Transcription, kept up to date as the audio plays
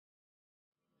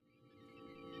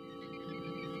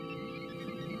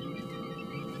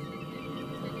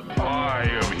I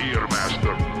am here,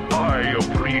 Master. I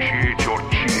appreciate your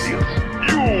genius.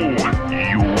 You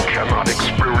cannot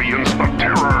experience the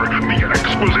terror, the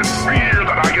exquisite fear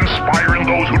that I inspire in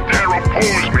those who dare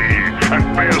oppose me. At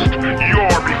best,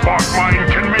 your befogged mind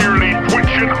can merely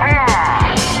twitch and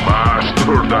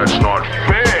Master, that's not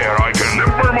fair. I can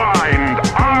never mind.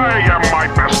 I am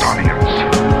my best audience.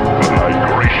 But I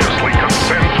graciously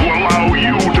consent to allow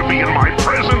you to be in my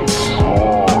presence.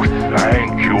 Oh,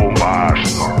 thank you,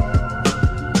 Master.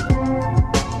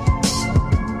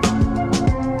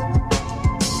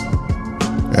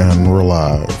 And we're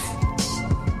live.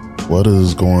 What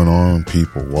is going on,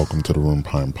 people? Welcome to the Room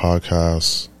Prime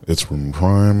podcast. It's Room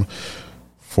Prime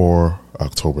for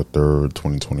October 3rd,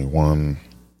 2021.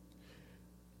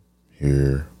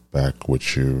 Here, back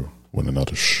with you with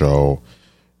another show.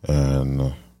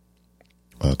 And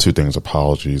two things,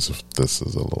 apologies if this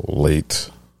is a little late.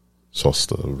 Supposed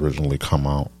to originally come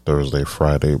out Thursday,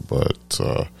 Friday, but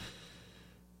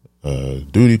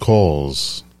duty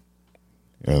calls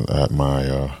at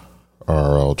my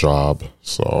RL job,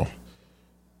 so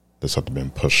this had to be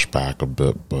pushed back a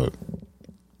bit, but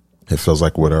it feels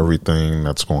like with everything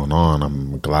that's going on,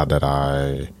 I'm glad that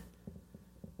I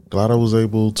was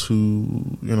able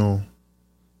to,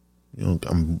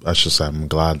 I'm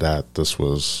glad that this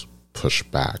was pushed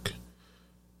back.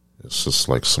 It's just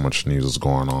like so much news is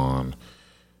going on,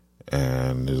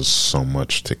 and there's so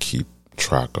much to keep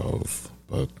track of,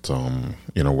 but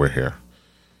we're here.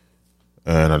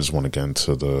 And I just want to get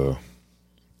into the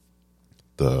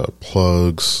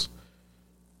plugs.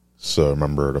 So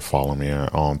remember to follow me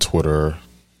on Twitter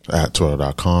at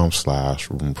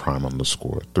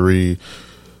twitter.com/RubenPrime_3,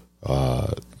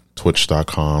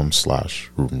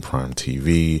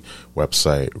 twitch.com/RubenPrimeTV,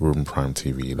 website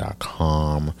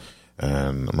RubenPrimeTV.com.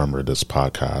 And remember, this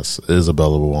podcast is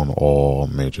available on all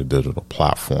major digital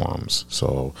platforms.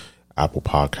 So Apple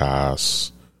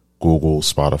Podcasts, Google,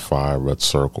 Spotify, Red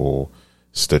Circle,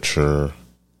 Stitcher,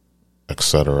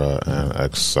 etc. and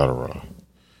etc.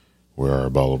 We are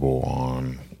available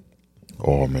on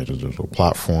all major digital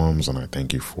platforms, and I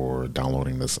thank you for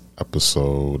downloading this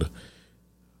episode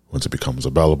once it becomes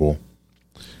available.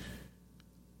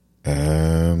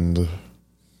 And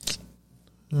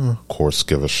of course,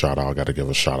 give a shout out. I got to give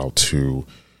a shout out to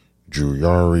Drew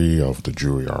Yari of the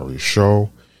Drew Yari Show.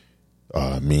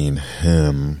 Me and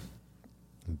him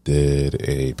did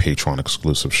a Patreon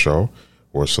exclusive show,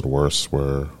 Worst of the Worst,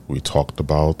 where we talked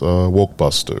about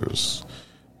Wokebusters,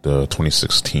 the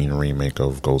 2016 remake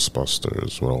of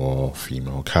Ghostbusters with all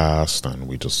female cast, and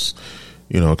we just,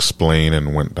 explained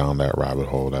and went down that rabbit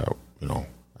hole that,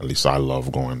 at least I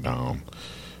love going down.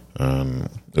 And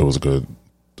it was a good,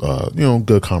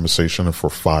 good conversation. And for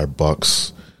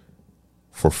 $5,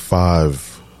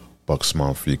 a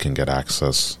month, you can get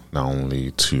access not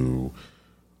only to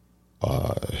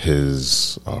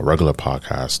his regular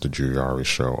podcast, The Drew Yari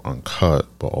Show Uncut,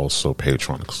 but also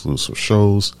Patreon exclusive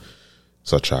shows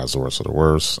such as The Worst of the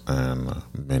Worst and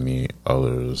many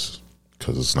others,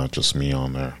 because it's not just me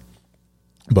on there.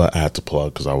 But I had to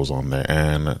plug because I was on there.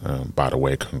 And by the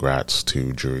way, congrats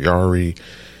to Drew Yari.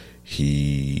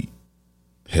 He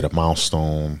hit a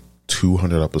milestone,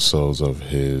 200 episodes of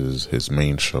his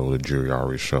main show, The Drew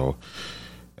Yari Show.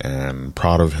 And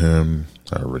proud of him.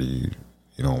 I already,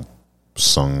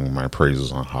 sung my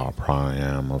praises on how proud I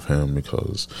am of him,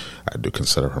 because I do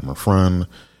consider him a friend,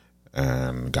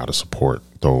 and got to support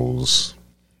those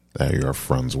that you're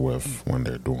friends with when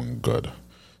they're doing good.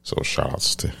 So shout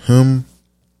outs to him.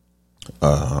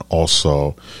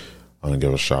 Also, I'm going to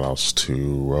give a shout outs to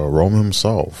Rome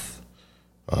himself.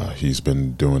 He's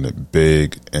been doing it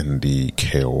big in the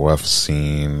KOF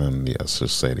scene and the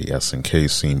SNK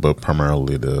scene, but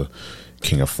primarily the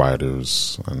King of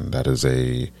Fighters, and that is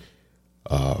a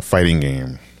fighting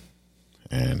game,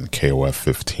 and KOF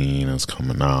 15 is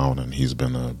coming out, and he's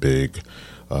been a big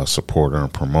supporter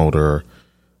and promoter,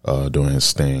 doing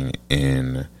his thing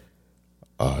in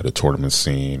the tournament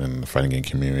scene and the fighting game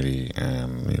community,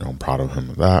 and I'm proud of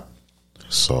him of that.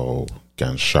 So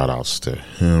again, shout outs to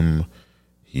him.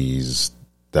 He's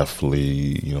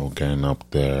definitely getting up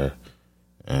there,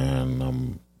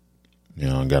 and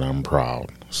again, I'm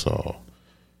proud. So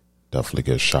definitely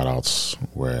get shout outs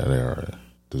where they're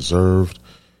deserved.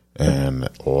 And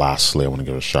lastly, I want to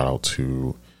give a shout out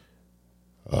to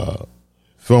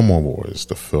Fillmore Boys,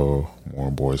 the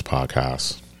Fillmore Boys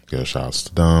podcast. Give a shout outs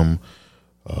to them,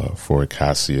 for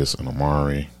Cassius and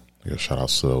Amari. Give a shout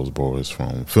outs to those boys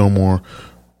from Fillmore,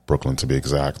 Brooklyn to be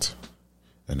exact.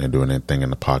 And they're doing their thing in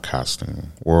the podcasting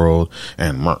world.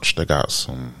 And merch, they got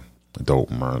some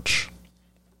dope merch.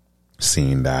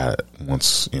 Seeing that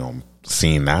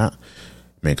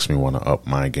makes me want to up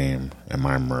my game and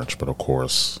my merch. But of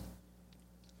course,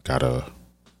 gotta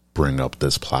bring up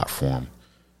this platform.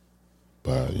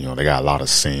 But, you know, they got a lot of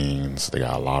sayings, they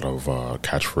got a lot of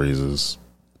catchphrases,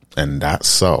 and that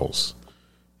sells.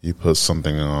 You put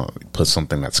something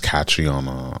that's catchy on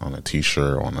a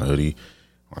t-shirt, on a hoodie,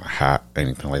 on a hat,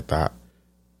 anything like that,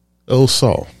 it'll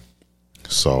sell.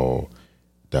 So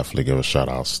definitely give a shout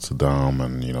outs to them,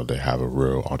 and you know, they have a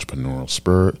real entrepreneurial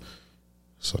spirit.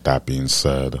 So that being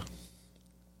said,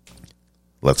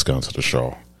 let's go into the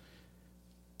show.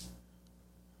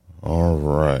 All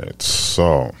right,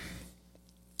 so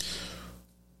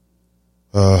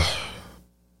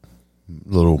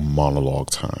little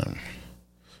monologue time.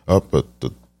 But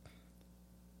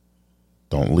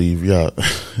don't leave yet.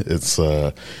 It's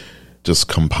just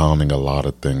compounding a lot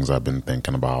of things I've been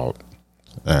thinking about,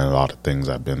 and a lot of things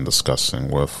I've been discussing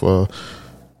with you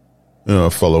know,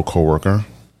 a fellow coworker,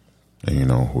 and you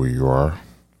know who you are.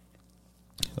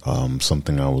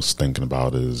 Something I was thinking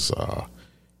about is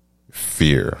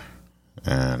fear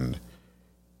and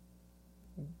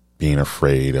being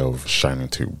afraid of shining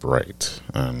too bright,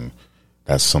 and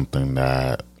that's something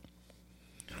that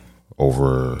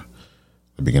over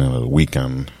the beginning of the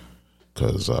weekend,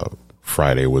 because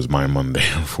Friday was my Monday,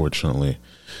 unfortunately.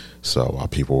 So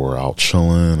people were out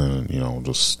chilling and, you know,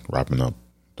 just wrapping up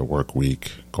the work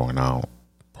week, going out,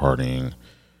 partying.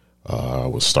 I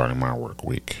was starting my work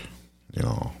week, you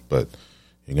know. But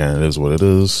again, it is what it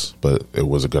is. But it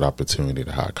was a good opportunity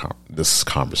to have this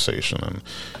conversation. And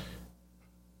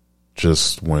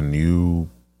just when you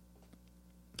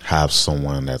have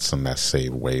someone that's in that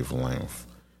same wavelength,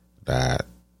 that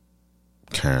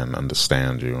can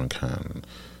understand you and can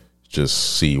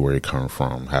just see where you come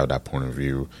from, have that point of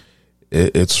view,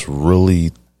 it's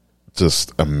really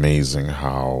just amazing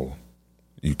how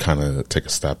you kind of take a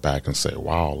step back and say,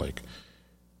 wow, like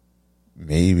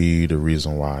maybe the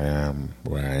reason why I am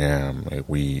where I am, like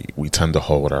we tend to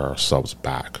hold ourselves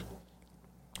back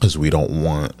because we don't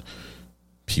want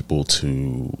people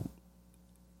to,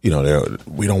 you know,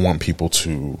 we don't want people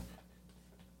to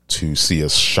see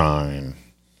us shine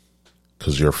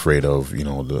because you're afraid of, you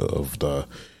know,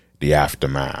 the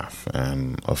aftermath.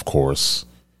 And of course,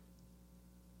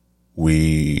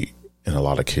 we in a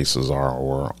lot of cases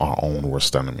are our own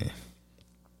worst enemy.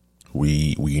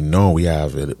 We know we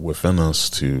have it within us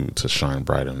to shine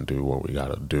bright and do what we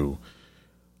gotta do,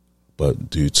 but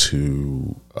due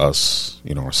to us,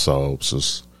 you know, ourselves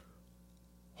just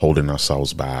holding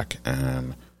ourselves back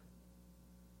and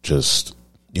just,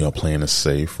 you know, playing it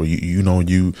safe, or you know,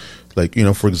 like, you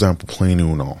know, for example, playing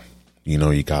Uno, you know,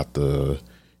 you got the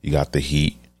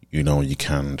heat, you know, you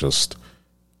can just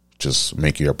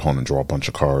make your opponent draw a bunch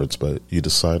of cards, but you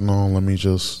decide, no, let me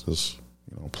just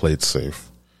you know, play it safe.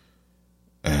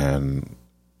 And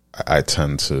I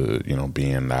tend to, you know, be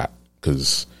in that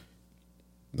because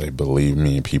they believe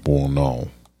me, people will know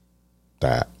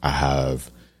that I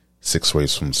have 6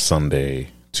 ways from Sunday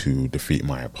to defeat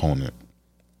my opponent.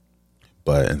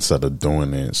 But instead of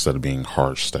doing it, instead of being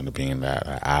harsh, instead of being that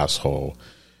asshole,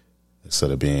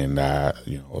 instead of being that,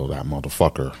 you know, that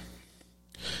motherfucker,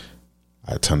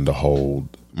 I tend to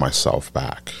hold myself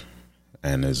back.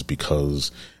 And it's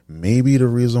because maybe the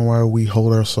reason why we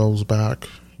hold ourselves back,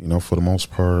 you know, for the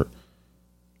most part,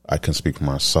 I can speak for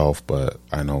myself, but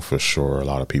I know for sure a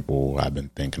lot of people have been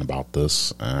thinking about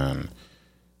this, and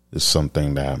it's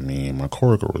something that me and my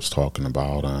coworker was talking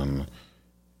about. And,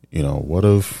 you know, what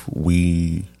if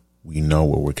we know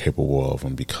what we're capable of,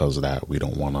 and because of that, we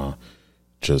don't want to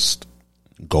just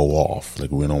go off.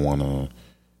 Like, we don't want to,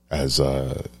 as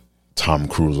Tom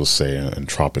Cruise will say in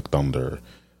Tropic Thunder,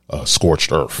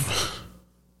 scorched earth.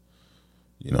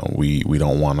 You know, we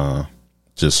don't want to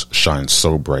just shine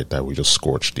so bright that we just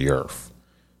scorch the earth.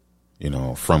 You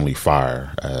know, friendly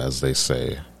fire, as they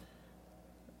say.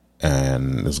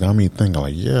 And it's got me thinking,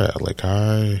 like, yeah,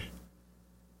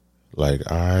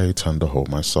 I tend to hold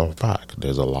myself back.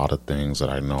 There's a lot of things that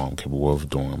I know I'm capable of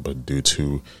doing, but due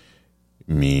to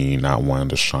me not wanting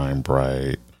to shine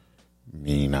bright,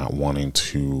 me not wanting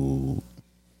to,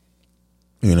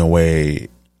 in a way,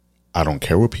 I don't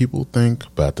care what people think,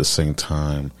 but at the same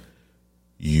time,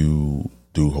 you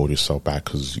do hold yourself back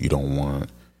because you don't want,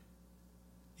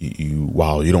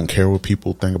 while you don't care what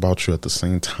people think about you, at the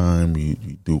same time, you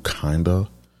do kind of.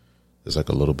 It's like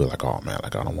a little bit like, oh man,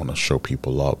 like I don't want to show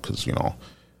people up because, you know,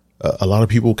 a lot of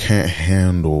people can't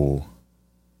handle,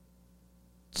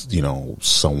 you know,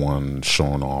 someone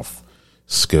showing off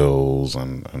skills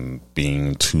and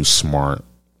being too smart,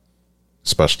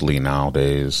 especially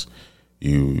nowadays.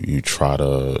 You try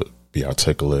to be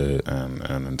articulate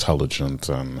and intelligent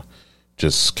and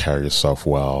just carry yourself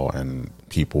well, and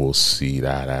people will see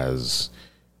that as,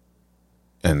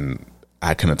 and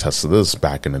I can attest to this.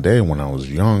 Back in the day when I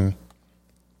was young,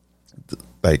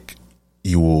 like,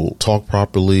 you will talk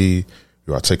properly,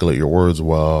 you articulate your words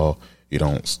well, you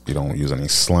don't use any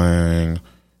slang,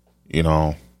 you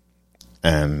know,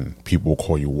 and people will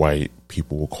call you white.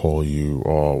 People will call you,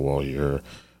 oh, well, you're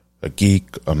a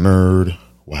geek, a nerd,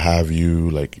 what have you.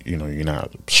 Like, you know, you're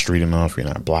not street enough, you're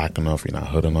not black enough, you're not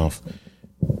hood enough.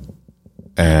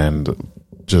 And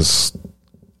just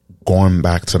going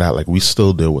back to that, like, we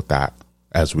still deal with that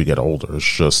as we get older. It's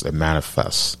just, it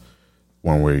manifests.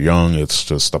 When we're young, it's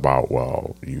just about,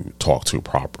 well, you talk too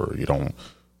proper. You don't,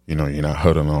 you know, you're not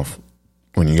hood enough.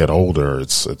 When you get older,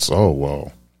 it's oh,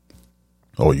 well,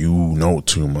 oh, you know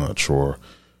too much, or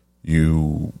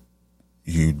you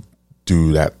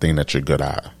do that thing that you're good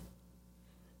at.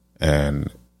 And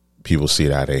people see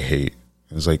that, they hate.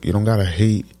 It's like, you don't gotta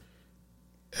hate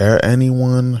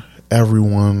anyone,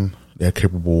 everyone. They're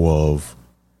capable of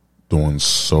doing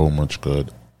so much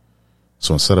good.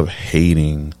 So instead of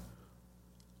hating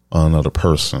another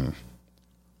person,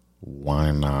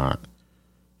 why not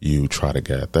you try to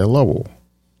get at their level?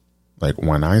 Like,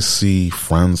 when I see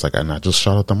friends, like, and I just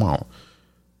shout them out,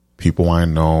 people I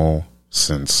know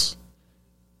since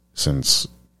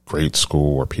grade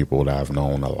school, or people that I've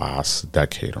known the last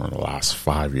decade or in the last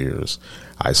 5 years,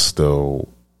 I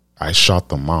shout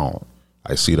them out.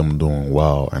 I see them doing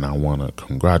well, and I want to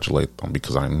congratulate them,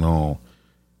 because I know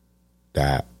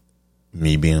that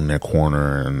me being in their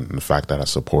corner and the fact that I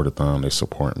supported them, they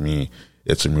support me,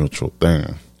 it's a mutual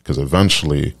thing, because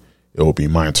eventually it will be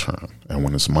my turn. And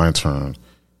when it's my turn,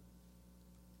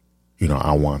 you know,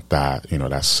 I want that, you know,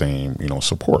 that same, you know,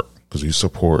 support, because you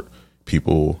support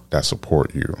people that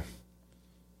support you.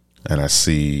 And I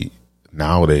see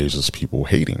nowadays just people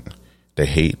hating. They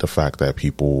hate the fact that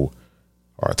people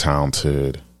are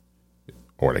talented,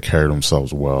 or they carry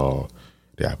themselves well,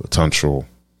 they have potential.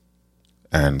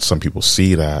 And some people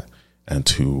see that, and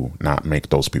to not make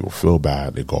those people feel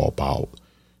bad, they go about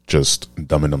just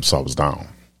dumbing themselves down,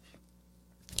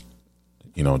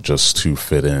 you know, just to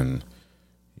fit in,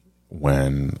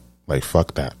 when, like,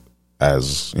 fuck that.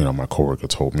 As, you know, my coworker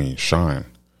told me, shine.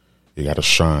 You gotta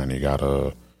shine. You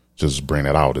gotta just bring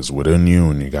it out. It's within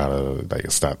you, and you gotta, like,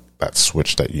 it's that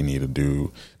switch that you need to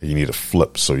do, that you need to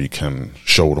flip, so you can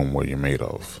show them what you're made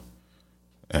of.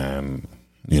 And,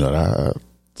 you know, that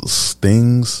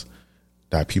things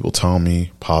that people tell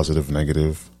me, positive,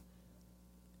 negative,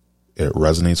 it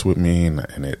resonates with me,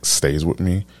 and it stays with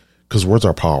me, because words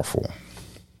are powerful.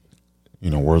 You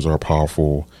know, words are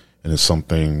powerful, and it's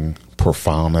something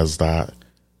profound as that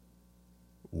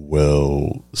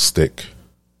will stick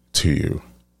to you.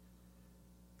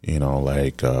 You know,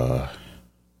 like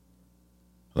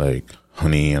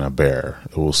honey and a bear,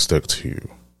 it will stick to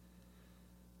you.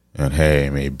 And hey,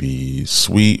 it may be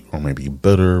sweet or maybe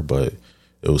bitter, but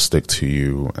it will stick to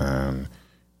you. And,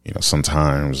 you know,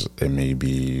 sometimes it may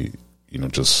be, you know,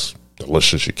 just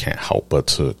delicious. You can't help but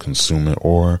to consume it,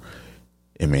 or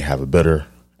it may have a bitter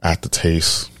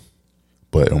aftertaste,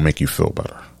 but it'll make you feel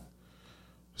better.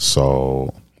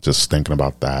 So just thinking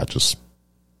about that, just,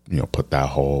 you know, put that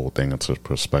whole thing into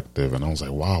perspective. And I was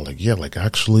like, wow, like, yeah, like,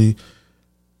 actually,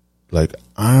 like,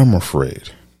 I'm afraid,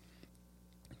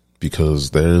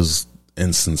 because there's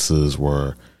instances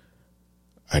where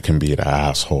I can be an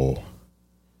asshole.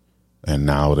 And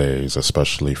nowadays,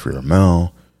 especially if you're a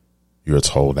male, you're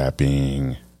told that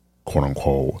being, quote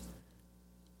unquote,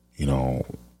 you know,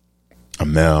 a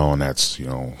male, and that's, you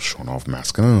know, showing off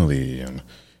masculinity, and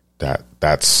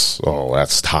that's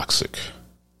toxic.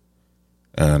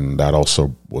 And that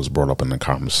also was brought up in the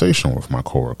conversation with my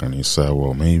coworker, and he said,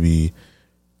 well, maybe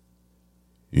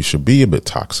you should be a bit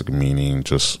toxic, meaning,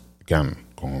 just, again,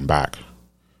 going back,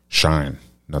 shine.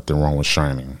 Nothing wrong with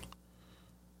shining.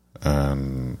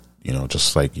 And, you know,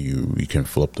 just like you can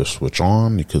flip the switch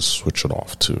on, you could switch it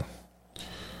off too.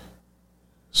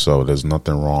 So there's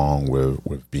nothing wrong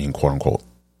with being, quote unquote,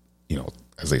 you know,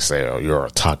 as they say, oh, you're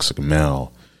a toxic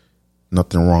male.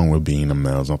 Nothing wrong with being a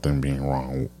male. There's nothing being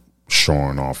wrong with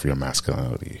showing off your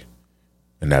masculinity.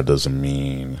 And that doesn't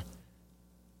mean,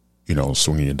 you know,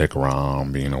 swinging your dick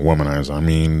around, being a womanizer. I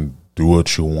mean, do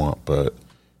what you want, but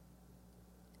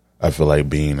I feel like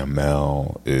being a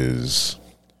male is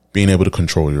being able to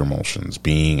control your emotions,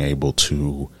 being able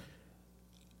to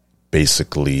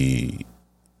basically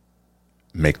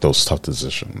make those tough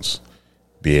decisions,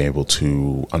 be able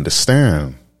to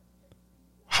understand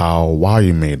why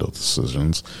you made those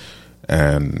decisions,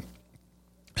 and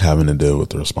having to deal with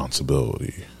the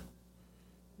responsibility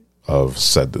of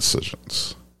said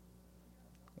decisions.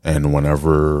 And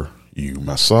whenever You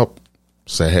mess up,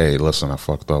 say, hey, listen, I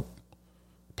fucked up.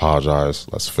 Apologize.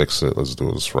 Let's fix it. Let's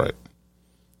do this right.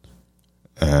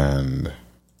 And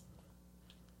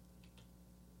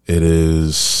it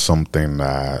is something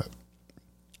that,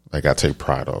 like, I take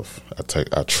pride of.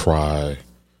 I try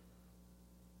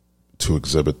to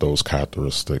exhibit those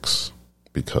characteristics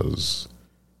because,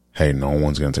 hey, no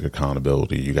one's going to take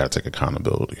accountability. You got to take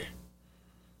accountability.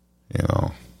 You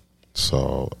know?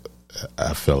 So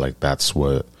I feel like that's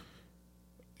what,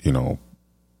 you know,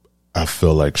 I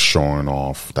feel like showing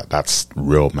off that's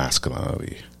real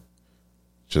masculinity.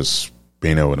 Just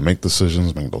being able to make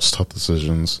decisions, make those tough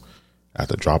decisions at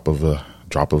the drop of a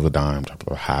dime, drop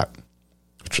of a hat,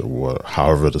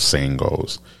 however the saying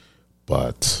goes.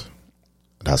 But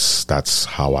that's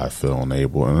how I feel and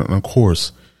able. And of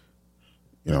course,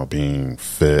 you know, being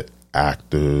fit,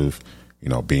 active, you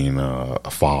know, being a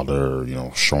father, you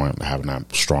know, having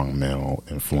that strong male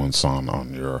influence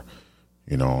on your,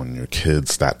 you know, on your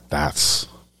kids, that's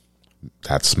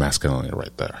masculinity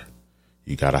right there.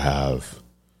 You gotta have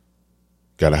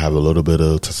a little bit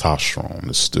of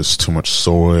testosterone. There's too much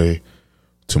soy,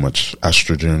 too much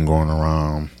estrogen going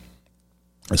around,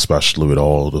 especially with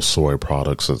all the soy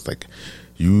products. It's like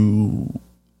you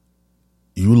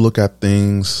look at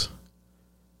things,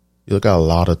 you look at a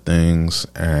lot of things,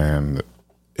 and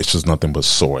it's just nothing but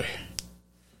soy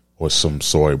or some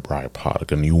soy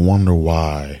byproduct, and you wonder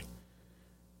why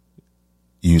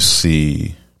you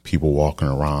see people walking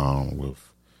around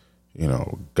with, you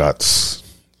know, guts.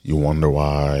 You wonder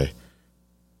why.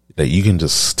 That you can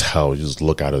just tell, you just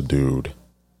look at a dude.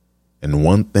 And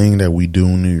one thing that we do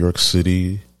in New York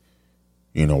City,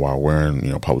 you know, while we're in,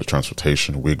 you know, public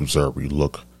transportation, we observe, we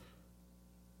look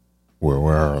where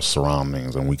our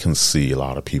surroundings, and we can see a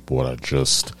lot of people that are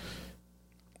just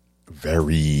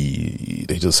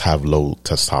they just have low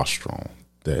testosterone.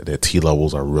 Their T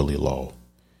levels are really low.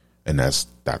 And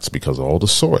that's because of all the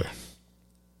soy.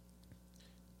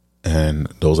 And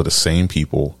those are the same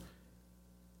people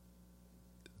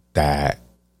that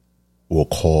will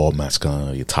call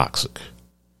masculinity toxic.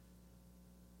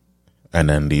 And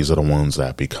then these are the ones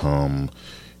that become,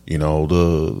 you know,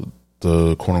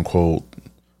 the quote unquote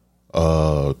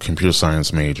computer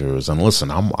science majors. And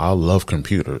listen, I love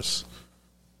computers.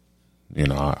 You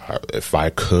know, if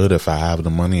I have the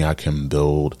money, I can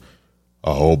build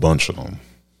a whole bunch of them.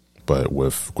 But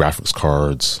with graphics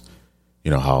cards, you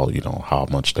know how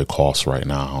much they cost right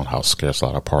now and how scarce a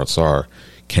lot of parts are,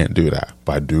 can't do that.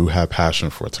 But I do have passion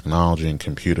for technology and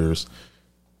computers.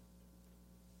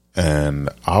 And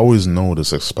I always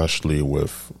notice, especially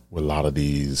with a lot of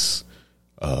these,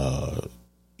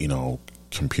 you know,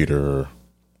 computer,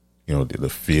 you know, the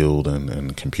field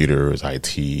and computers,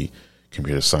 IT,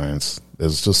 computer science,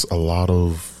 there's a lot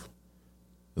of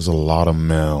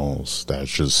males that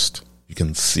just, you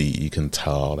can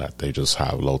tell that they just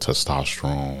have low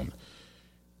testosterone.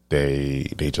 They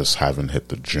just haven't hit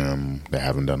the gym. They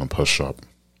haven't done a push-up.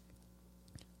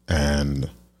 And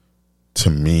to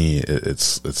me,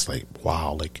 it's like,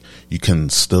 wow, like you can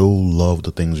still love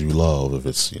the things you love. If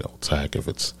it's, you know, tech, if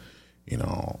it's, you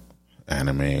know,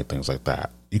 anime, things like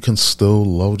that. You can still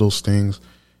love those things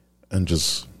and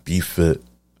just be fit,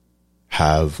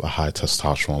 have a high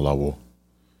testosterone level.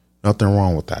 Nothing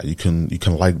wrong with that. You can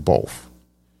like both,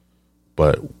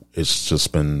 but it's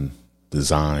just been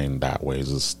designed that way.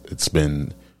 It's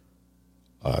been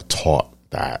taught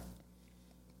that,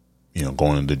 you know,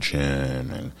 going to the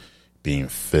gym and being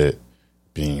fit,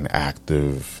 being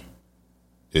active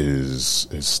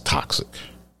is toxic,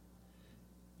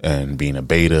 and being a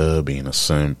beta, being a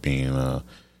simp, being a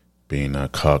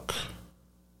cuck,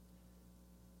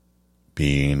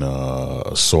 being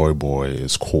a soy boy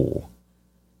is cool.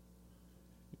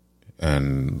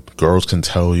 And girls can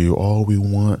tell you, oh, we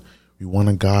want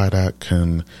a guy that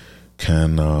can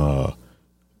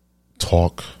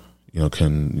talk, you know,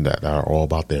 that are all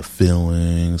about their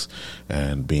feelings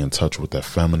and be in touch with their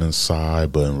feminine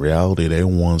side. But in reality, they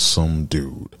want some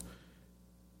dude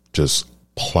just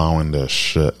plowing their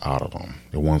shit out of them.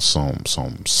 They want some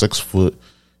 6 foot,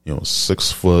 you know,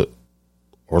 6 foot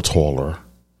or taller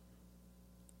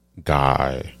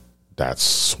guy that's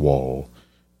swole,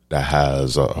 that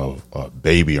has a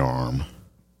baby arm,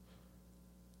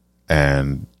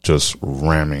 and just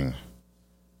ramming,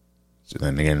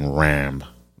 and getting rammed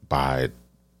by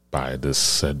this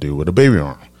said dude with a baby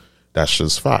arm. That's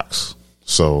just facts.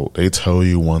 So they tell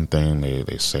you one thing,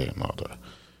 they say another.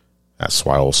 That's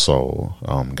why also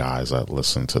guys that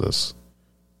listen to this,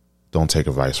 don't take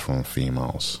advice from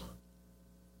females.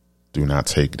 Do not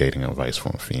take dating advice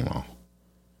from a female.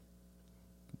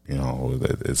 You know,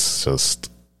 it's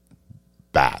just,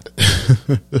 bad.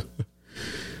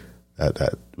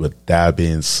 With that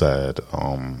being said,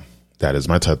 that is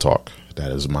my TED Talk.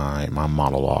 That is my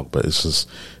monologue. But it's just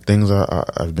things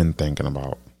I've been thinking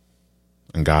about.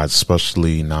 And guys,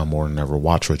 especially now more than ever,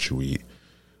 watch what you eat.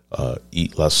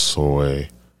 Eat less soy.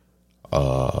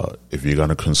 If you're going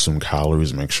to consume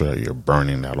calories, make sure that you're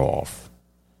burning that off.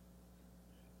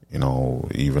 You know,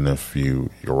 even if your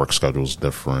work schedule is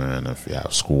different, if you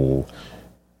have school,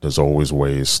 there's always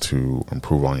ways to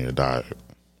improve on your diet.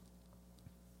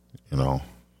 You know,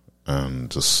 and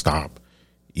just stop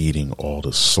eating all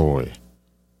the soy.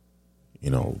 You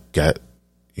know, get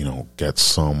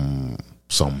some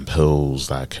pills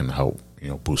that can help,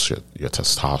 boost your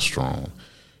testosterone.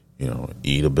 You know,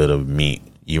 eat a bit of meat.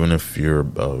 Even if you're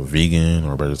a vegan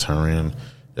or vegetarian,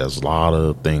 there's a lot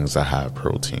of things that have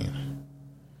protein.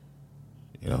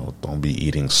 You know, don't be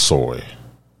eating soy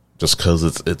just because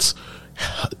it's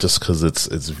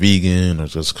vegan, or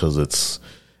just because it's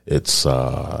just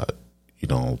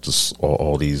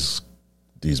all these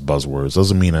buzzwords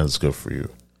doesn't mean that it's good for you.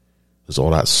 Because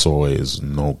all that soy is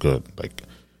no good. Like,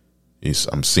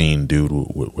 I'm seeing dude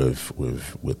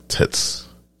with tits.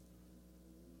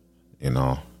 You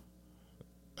know,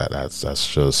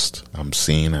 that's just, I'm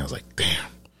seeing it. I was like,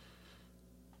 damn.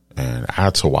 And I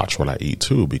had to watch what I eat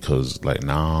too, because like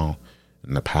now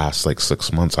in the past like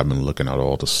 6 months, I've been looking at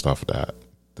all the stuff that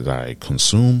I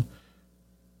consume.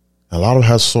 A lot of it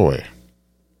has soy.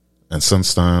 And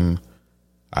since then,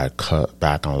 I cut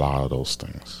back on a lot of those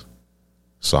things.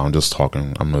 So I'm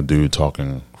a dude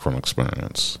talking from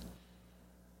experience.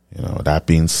 You know, that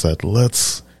being said,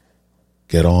 let's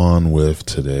get on with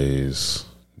today's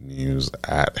news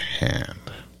at hand.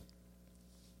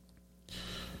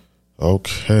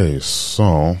 Okay,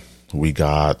 so we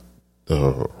got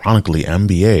ironically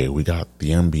NBA. We got the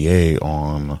NBA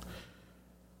on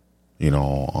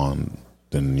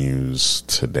the news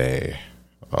today.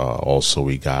 Also,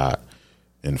 we got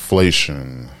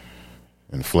inflation.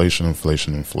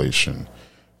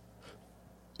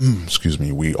 Excuse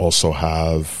me. We also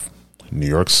have New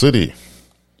York City,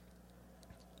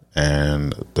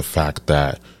 and the fact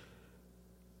that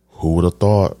who would have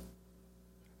thought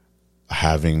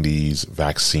having these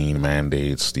vaccine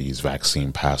mandates, these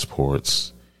vaccine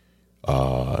passports,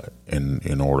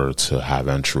 in order to have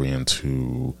entry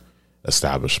into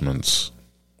establishments,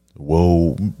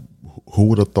 who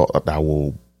would have thought that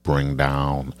will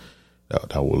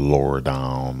lower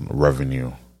down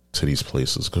revenue to these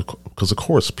places? Because of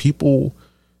course, people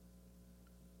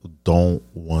don't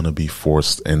want to be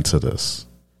forced into this.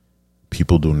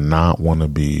 People do not want to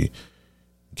be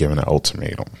given an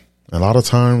ultimatum. A lot of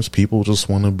times people just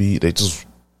want to be, they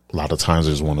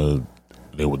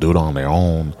will do it on their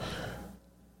own.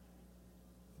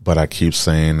 But I keep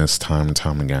saying this time and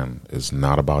time again, it's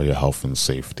not about your health and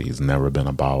safety. It's never been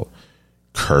about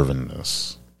curving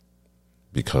this.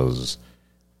 Because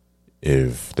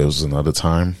if there was another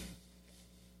time,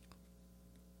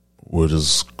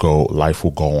 life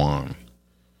will go on.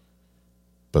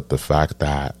 But the fact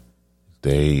that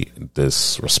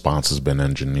this response has been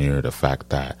engineered, the fact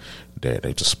that they're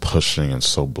just pushing and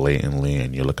so blatantly,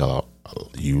 and you look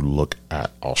at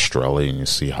Australia and you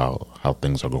see how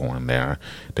things are going there.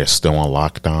 They're still on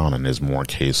lockdown, and there's more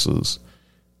cases.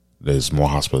 There's more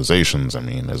hospitalizations.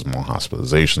 There's more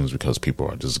hospitalizations because people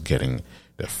are just getting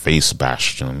their face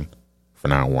bashed in for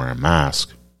not wearing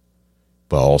masks.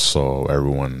 But also,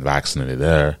 everyone vaccinated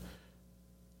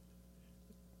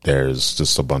there's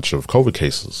just a bunch of COVID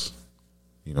cases.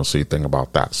 So you think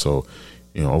about that. So,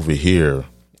 over here,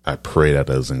 I pray that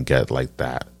doesn't get like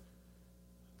that,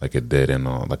 like it did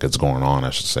like it's going on,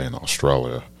 I should say, in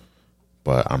Australia.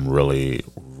 But I'm really,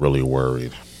 really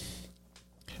worried.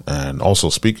 And also,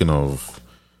 speaking of,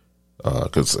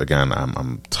 because again,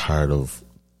 I'm tired of,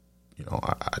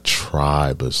 I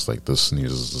try, but it's like this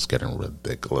news is just getting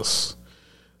ridiculous.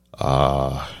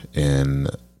 In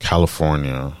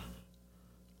California,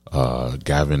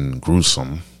 Gavin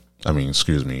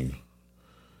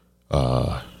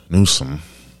Newsom,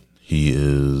 he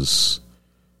is,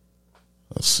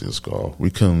 let's go.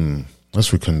 We can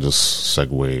just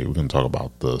segue. We can talk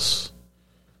about this.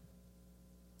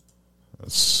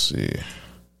 Let's see.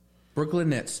 Brooklyn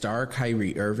Nets star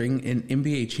Kyrie Irving, an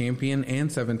NBA champion and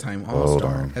 7-time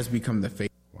All-Star, has become the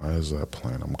favorite. Why is that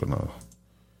playing? I'm gonna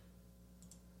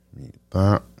mute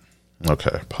that.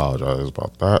 Okay, apologize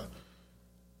about that.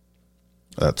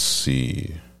 Let's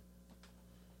see.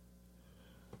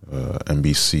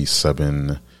 NBC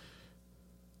 7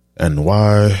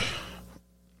 NY.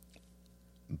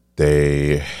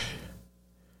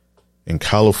 In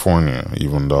California,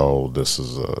 even though this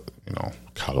is a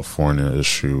California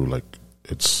issue, like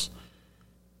It's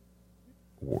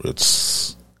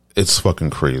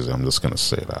fucking crazy. I'm just gonna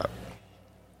say that.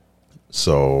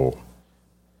 So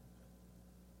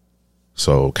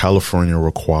California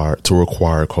require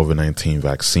COVID-19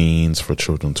 vaccines for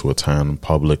children to attend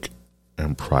public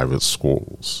and private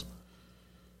schools.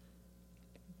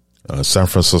 San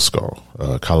Francisco,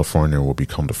 California will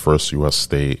become the first U.S.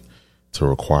 state to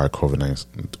require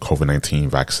COVID-19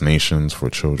 vaccinations for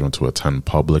children to attend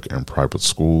public and private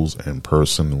schools in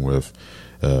person with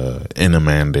in a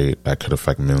mandate that could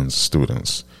affect millions of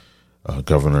students.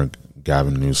 Governor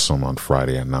Gavin Newsom on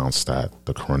Friday announced that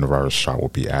the coronavirus shot will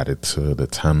be added to the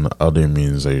 10 other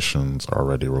immunizations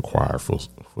already required for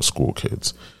school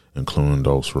kids, including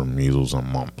those for measles and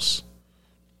mumps.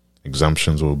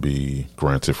 Exemptions will be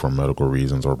granted for medical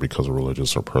reasons or because of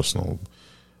religious or personal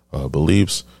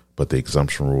beliefs, but the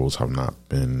exemption rules have not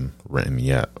been written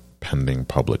yet, pending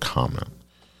public comment.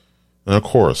 And of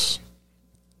course,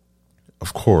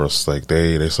 like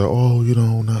they say, oh,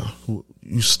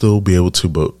 you still be able to,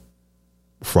 but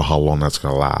for how long that's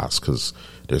going to last? Because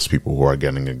there's people who are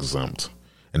getting exempt,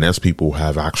 and there's people who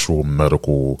have actual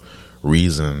medical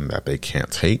reason that they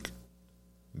can't take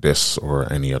this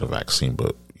or any other vaccine,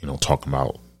 but talking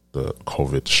about the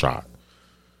COVID shot.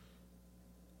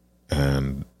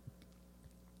 And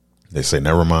they say,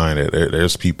 never mind.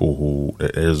 There's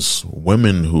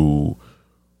women who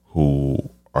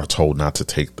are told not to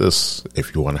take this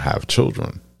if you want to have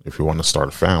children, if you want to start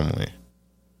a family.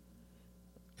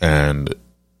 And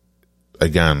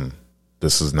again,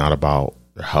 this is not about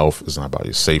your health. It's not about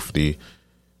your safety,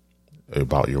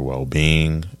 about your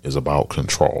well-being. It's about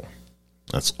control.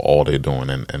 That's all they're doing.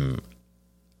 And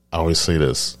I always say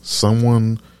this: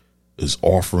 someone is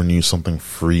offering you something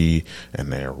free,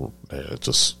 and they're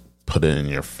just put it in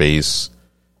your face,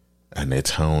 and they're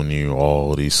telling you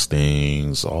all these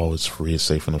things. Oh, it's free, it's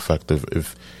safe, and effective.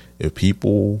 If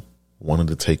people wanted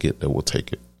to take it, they will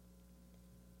take it.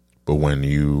 But when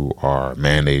you are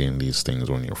mandating these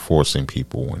things, when you're forcing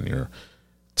people, when you're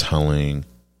telling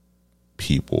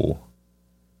people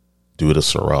do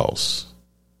this or else,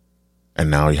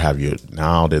 and now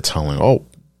they're telling, oh,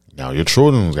 now your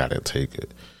children's got to take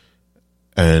it.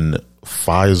 And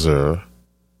Pfizer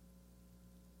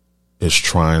is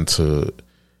trying to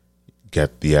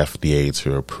get the FDA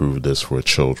to approve this for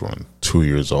children 2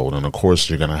 years old. And of course,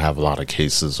 you're going to have a lot of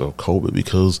cases of COVID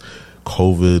because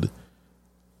COVID,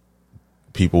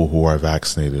 people who are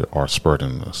vaccinated are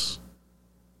spreading this.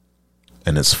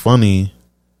 And it's funny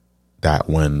that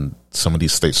when some of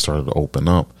these states started to open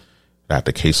up, that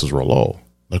the cases were low.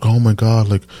 Like, oh my God,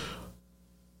 like,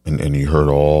 and you heard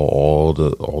all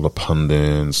the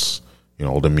pundits,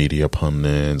 all the media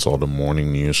pundits, all the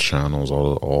morning news channels,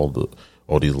 all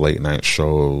these late night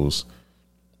shows,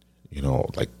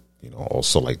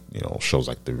 also shows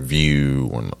like The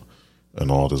View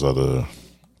and all these other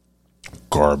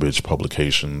garbage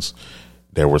publications.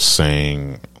 They were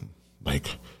saying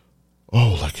like,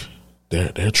 oh, like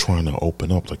they're trying to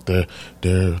open up, like they're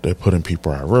putting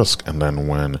people at risk. And then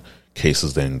when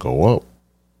cases then go up,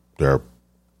 they're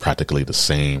practically the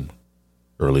same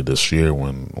early this year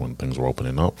when things were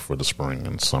opening up for the spring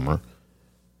and summer.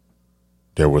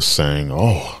 They were saying,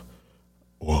 oh,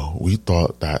 well, we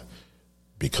thought that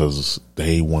because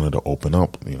they wanted to open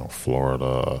up,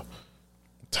 Florida,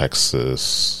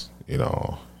 Texas,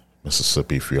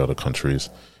 Mississippi, a few other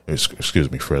countries,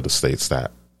 for other states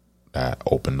that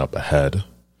opened up ahead.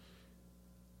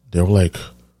 They were like,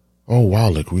 oh, wow,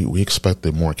 like we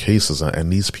expected more cases,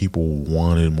 and these people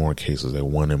wanted more cases. They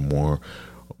wanted more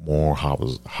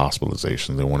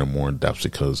hospitalizations. They wanted more deaths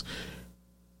because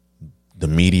the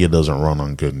media doesn't run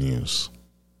on good news.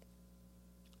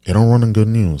 They don't run on good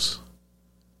news.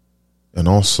 And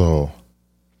also,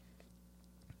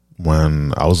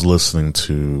 when I was listening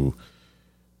to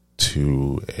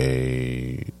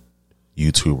a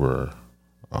YouTuber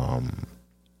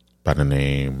by the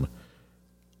name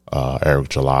Eric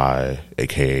July,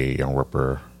 aka Young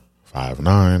Ripper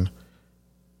 59,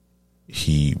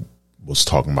 he was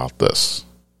talking about this,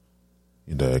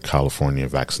 the California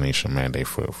vaccination mandate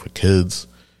for kids.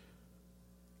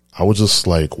 I was just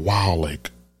like, wow,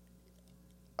 like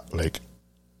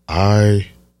I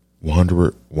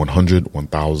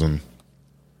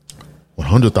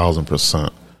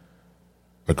 100,000%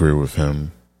 agree with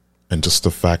him. And just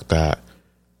the fact that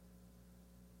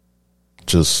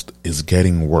just is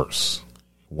getting worse.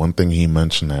 One thing he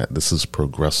mentioned that this is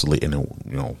progressively, and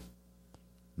no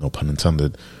pun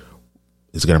intended,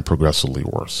 is getting progressively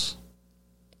worse.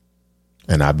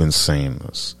 And I've been saying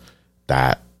this,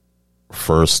 that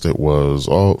first it was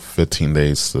 15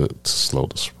 days to slow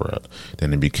the spread.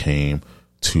 Then it became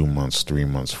 2 months, 3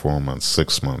 months, 4 months,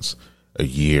 6 months, a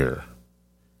year.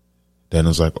 Then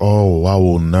it's like, oh, I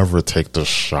will never take this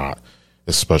shot,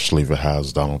 especially if it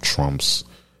has Donald Trump's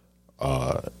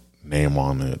name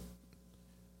on it.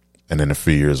 And then a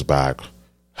few years back,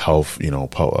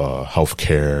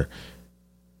 healthcare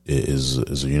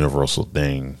is a universal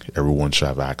thing. Everyone should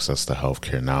have access to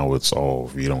healthcare. Now it's, oh,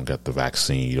 if you don't get the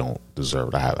vaccine, you don't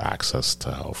deserve to have access to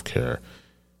healthcare.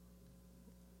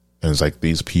 And it's like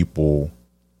these people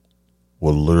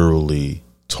will literally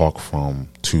talk from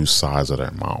two sides of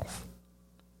their mouth.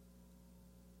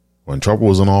 When Trump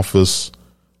was in office,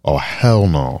 oh, hell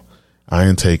no, I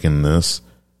ain't taking this.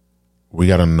 We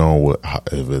got to know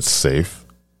if it's safe.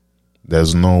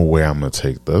 There's no way I'm going to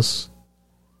take this.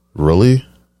 Really?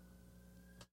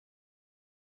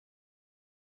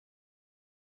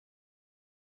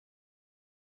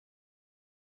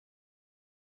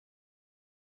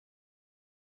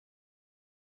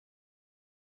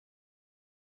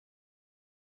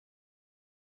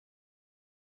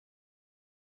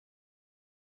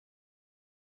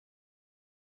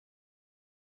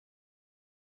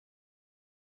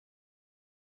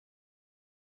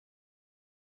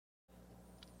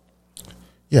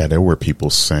 Yeah, there were people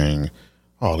saying,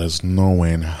 oh, there's no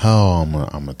way in hell I'm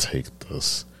gonna take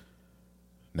this.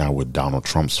 Now with Donald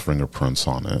Trump's fingerprints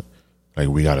on it, like,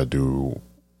 we got to do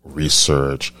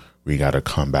research. We got to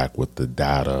come back with the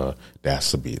data. There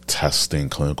has to be testing,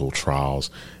 clinical trials.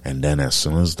 And then as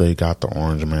soon as they got the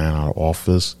orange man out of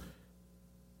office,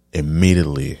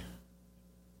 immediately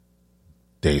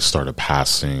they started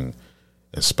passing,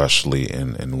 especially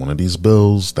in one of these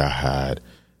bills that had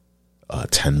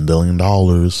 $10 billion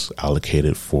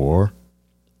allocated for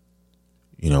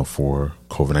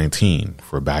COVID-19,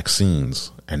 for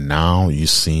vaccines. And now you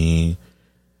see,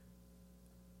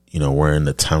 we're in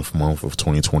the 10th month of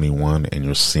 2021, and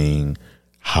you're seeing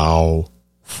how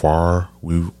far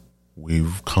we've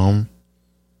come.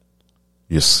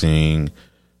 You're seeing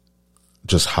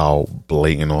just how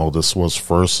blatant all this was.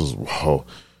 First is, whoa,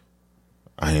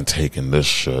 I ain't taking this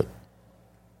shit.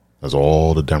 As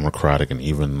all the Democratic and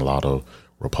even a lot of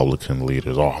Republican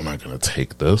leaders, oh, I'm not going to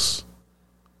take this.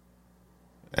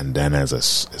 And then as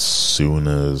soon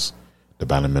as the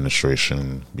Biden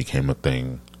administration became a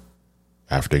thing,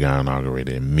 after they got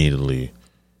inaugurated, immediately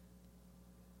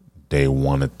they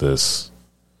wanted this.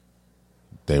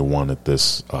 They wanted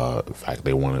this. In fact,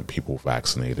 they wanted people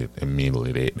vaccinated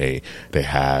immediately. They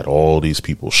had all these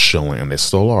people shilling, and they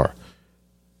still are.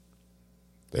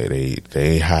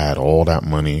 They had all that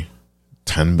money,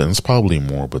 it's probably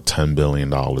more, but $10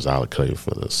 billion allocated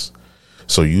for this.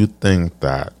 So you think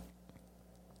that,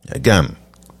 again,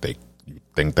 you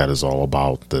think that is all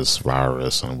about this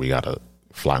virus and we got to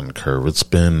flatten the curve.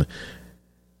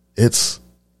 It's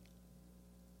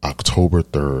October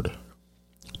 3rd,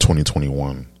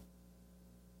 2021.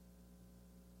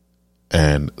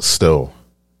 And still,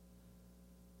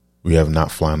 we have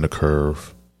not flattened the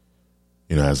curve.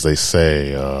 As they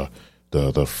say,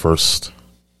 the first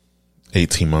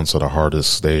 18 months are the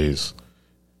hardest days.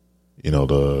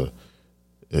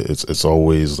 It's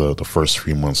always the first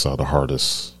 3 months are the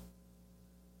hardest.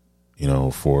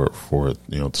 For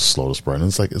to slow the spread. And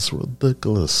it's like, it's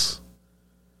ridiculous.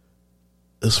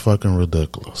 It's fucking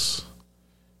ridiculous.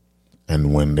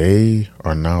 And when they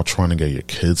are now trying to get your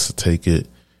kids to take it,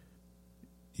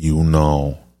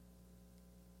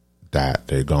 that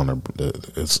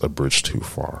it's a bridge too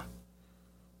far.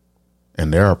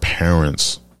 And there are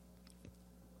parents,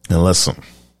 and listen,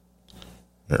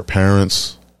 there are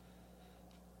parents,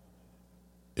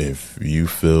 if you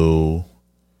feel,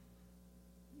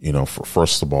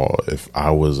 first of all, if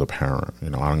I was a parent,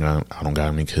 I don't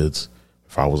got any kids.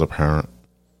 If I was a parent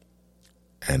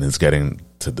and it's getting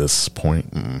to this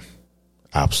point,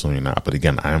 absolutely not. But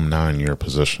again, I am not in your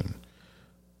position.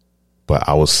 But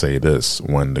I would say this,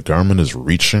 when the government is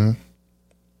reaching,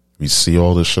 we see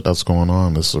all this shit that's going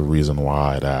on. This is a reason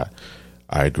why that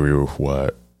I agree with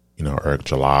what, Eric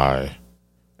July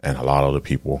and a lot of other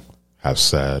people have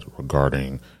said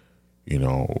regarding,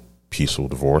 peaceful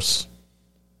divorce,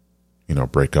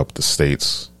 break up the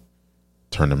states,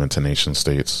 turn them into nation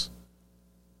states,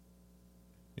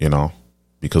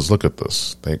 because look at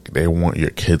this. They want your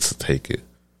kids to take it.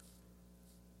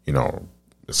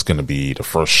 It's going to be the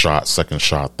first shot, second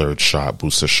shot, third shot,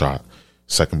 booster shot,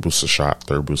 second booster shot,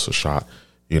 third booster shot,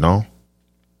 And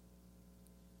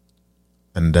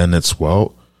then it's,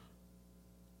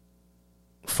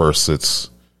 first it's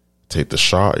take the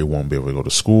shot, you won't be able to go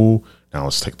to school. Now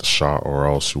it's take the shot or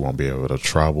else you won't be able to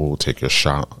travel. Take your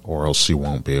shot or else you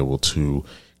won't be able to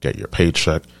get your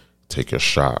paycheck. Take your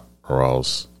shot or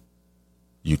else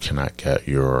you cannot get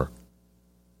your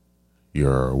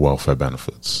your welfare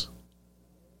benefits,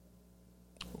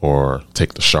 or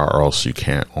take the shot or else you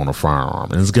can't own a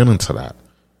firearm. And it's getting to that.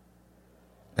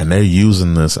 And they're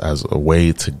using this as a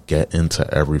way to get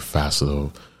into every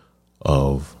facet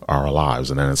of our lives.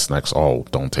 And then it's next,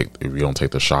 if you don't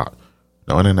take the shot,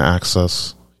 no internet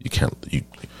access, you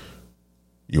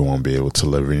won't be able to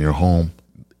live in your home.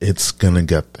 It's going to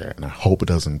get there. And I hope it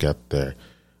doesn't get there.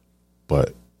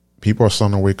 But people are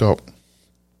starting to wake up.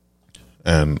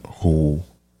 And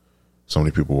so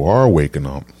many people who are waking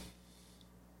up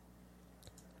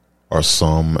are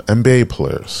some NBA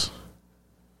players.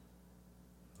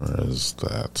 Where is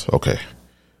that? Okay.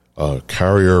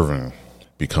 Kyrie Irving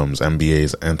becomes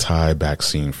NBA's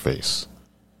anti-vaccine face.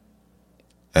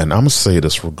 And I'm going to say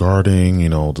this regarding,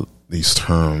 these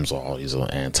terms, all these are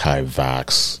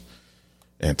anti-vaccine.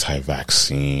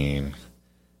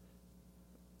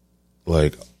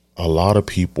 Like, a lot of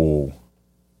people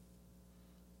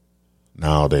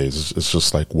nowadays, it's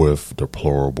just like with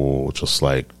deplorable, just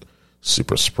like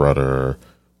super spreader,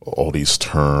 all these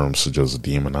terms to just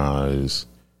demonize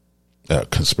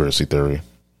conspiracy theory.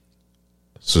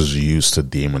 This is used to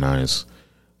demonize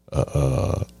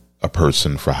a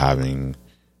person for having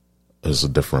a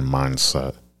different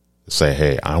mindset. Say,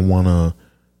 hey, I want to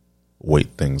wait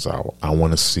things out. I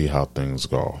want to see how things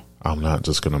go. I'm not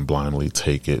just going to blindly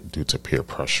take it due to peer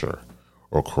pressure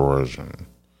or coercion.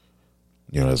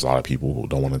 There's a lot of people who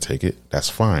don't want to take it. That's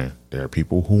fine. There are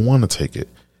people who want to take it.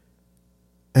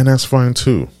 And that's fine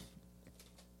too.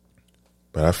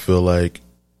 But I feel like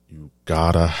you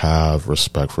gotta have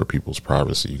respect for people's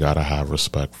privacy. You gotta have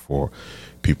respect for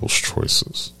people's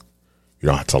choices. You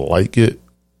don't have to like it,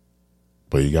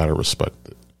 but you gotta respect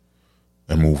it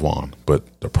and move on.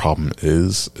 But the problem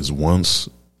is once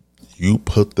you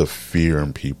put the fear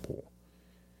in people,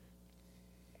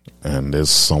 and there's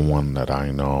someone that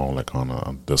I know, like on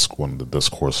one of the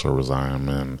Discord servers I am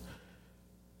in,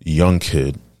 young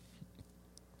kid,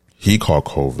 he caught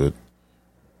COVID.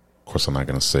 Of course, I'm not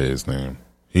going to say his name.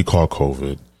 He caught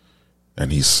COVID,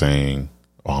 and he's saying,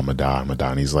 I'm going to die.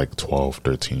 And he's like 12,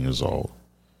 13 years old.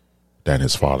 Then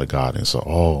his father got it and said,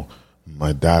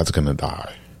 my dad's going to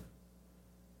die.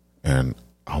 And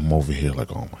I'm over here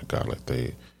like, oh my God, like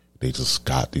they just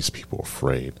got these people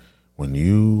afraid. When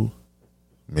you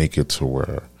make it to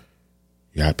where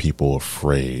you have people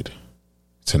afraid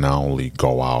to not only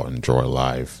go out and enjoy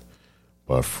life,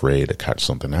 but afraid to catch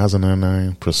something, that has a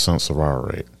 99% survival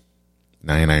rate.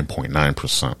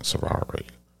 99.9% survival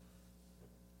rate.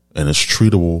 And it's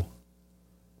treatable.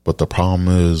 But the problem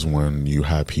is when you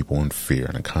have people in fear,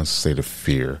 in a constant state of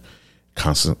fear,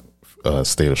 constant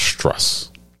state of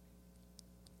stress,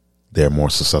 they're more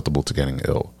susceptible to getting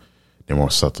ill. They're more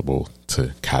susceptible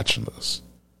to catching this.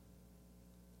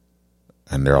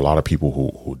 And there are a lot of people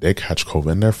who they catch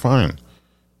COVID and they're fine.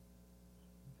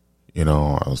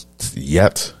 I've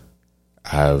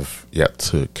yet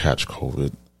to catch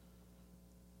COVID.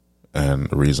 And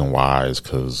the reason why is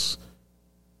because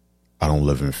I don't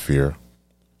live in fear.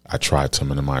 I try to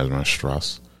minimize my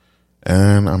stress.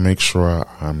 And I make sure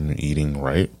I'm eating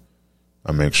right.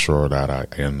 I make sure that I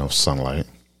get enough sunlight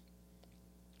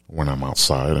when I'm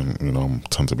outside. And, I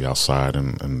tend to be outside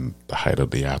in the height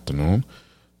of the afternoon.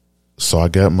 So I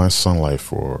get my sunlight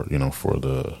for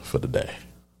the day.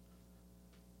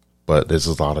 But there's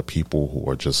a lot of people who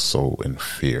are just so in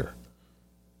fear.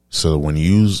 So when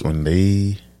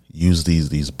they use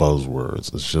these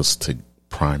buzzwords, it's just to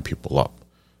prime people up,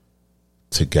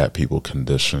 to get people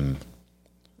conditioned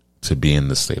to be in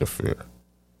this state of fear.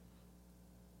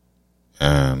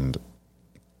 And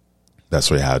that's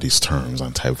why you have these terms,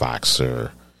 anti-vaxxer,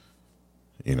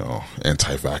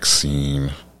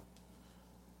 anti-vaccine.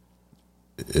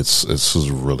 It's just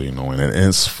really annoying.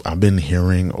 And I've been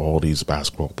hearing all these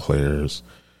basketball players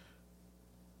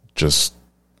just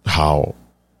how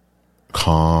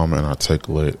calm and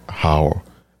articulate, how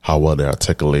well they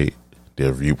articulate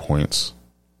their viewpoints.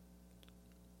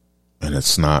 And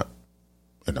it's not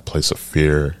in a place of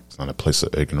fear. It's not a place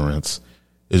of ignorance.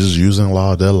 It's just using a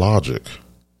lot of their logic.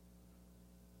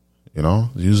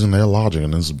 Using their logic,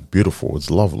 and it's beautiful.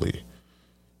 It's lovely.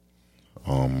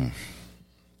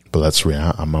 But let's read.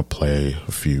 I'm going to play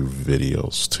a few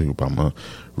videos too, but I'm going to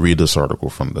read this article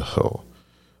from The Hill.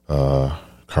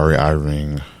 Kyrie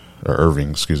Irving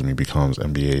becomes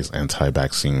NBA's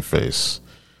anti-vaccine face.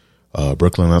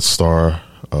 Brooklyn Nets star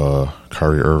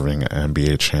Kyrie Irving, an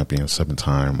NBA champion,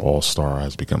 7-time All-Star,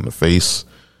 has become the face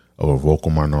of a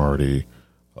vocal minority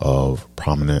of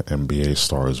prominent NBA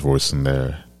stars voicing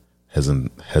their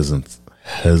hesitancy.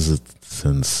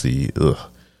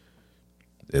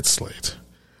 It's late.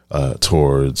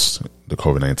 towards the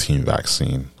COVID-19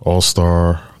 vaccine.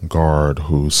 All-Star guard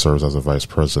who serves as a vice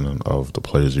president of the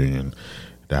Players Union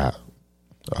that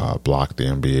blocked the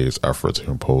NBA's effort to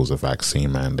impose a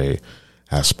vaccine mandate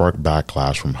has sparked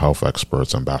backlash from health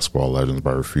experts and basketball legends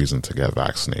by refusing to get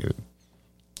vaccinated.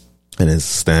 In his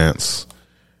stance,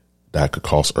 that could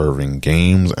cost Irving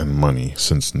games and money,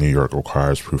 since New York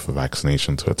requires proof of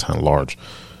vaccination to attend large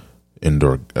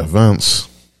indoor events.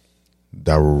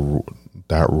 That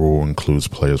rule includes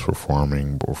players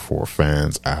performing before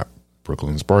fans at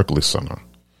Brooklyn's Barclays Center.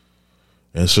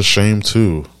 And it's a shame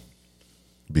too,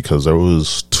 because there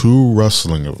was 2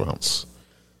 wrestling events,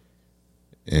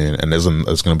 and there's going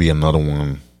to be another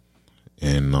one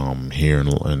in here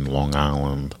in Long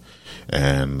Island,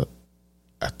 and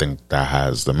I think that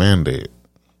has the mandate.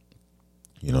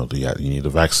 You know, you need a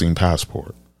vaccine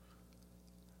passport.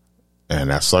 And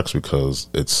that sucks because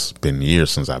it's been years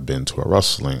since I've been to a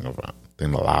wrestling event. I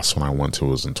think the last one I went to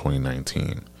was in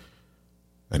 2019.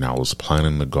 And I was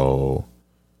planning to go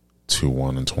to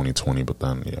one in 2020, but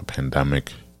then,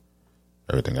 pandemic,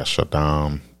 everything got shut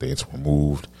down, dates were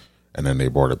moved, and then they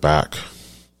brought it back.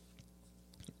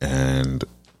 And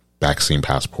vaccine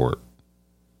passport.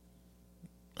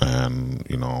 And,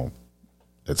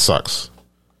 it sucks.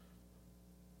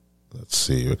 Let's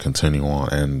see, we'll continue on.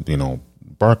 And,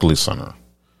 Barclays Center.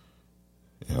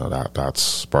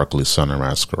 That's Barclays Center,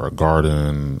 Madison Square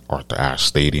Garden, Arthur Ashe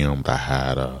Stadium that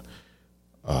had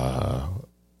an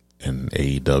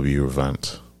AEW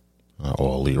event,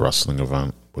 All Elite Wrestling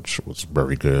event, which was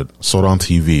very good. Saw it on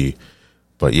TV.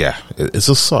 But yeah, it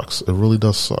just sucks. It really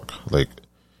does suck. And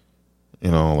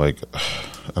I'm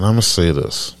going to say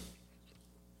this.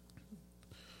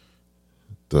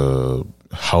 The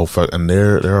health, and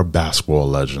there are basketball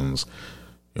legends,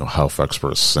 health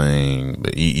experts saying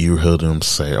that you heard them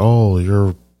say, "Oh,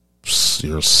 you're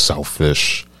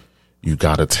selfish. You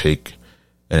got to take,"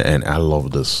 and I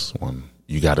love this one.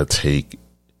 You got to take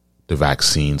the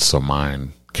vaccine so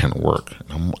mine can work.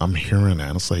 And I'm hearing that,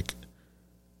 and it's like,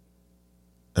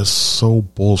 it's so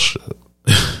bullshit.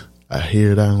 I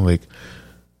hear that, and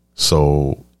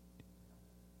so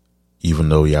even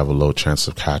though you have a low chance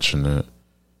of catching it,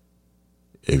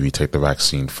 if you take the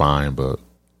vaccine, fine, but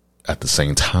at the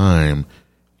same time,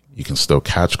 you can still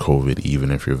catch COVID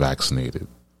even if you're vaccinated.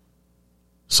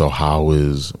 So how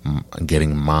is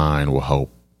getting mine will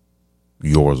help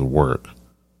yours work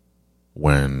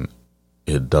when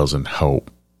it doesn't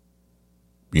help,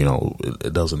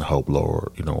 it doesn't help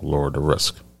lower the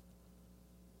risk?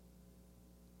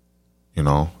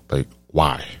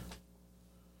 Why?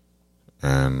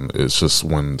 And it's just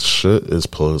when shit is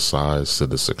politicized to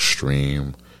this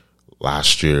extreme.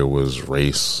 Last year was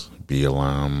race,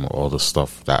 BLM, all the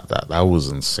stuff that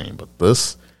was insane. But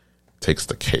this takes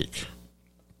the cake.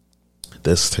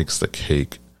 This takes the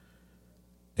cake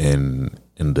in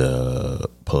the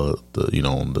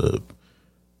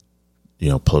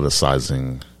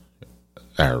politicizing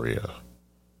area.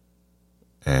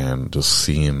 And just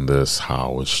seeing this,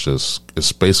 how it's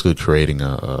basically creating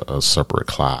a separate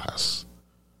class.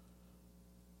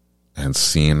 And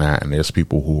seeing that, and there's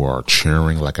people who are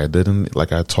cheering, like I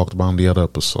talked about in the other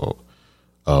episode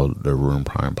of the Room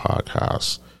Prime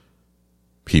podcast.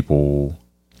 People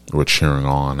were cheering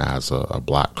on as a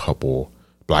black couple,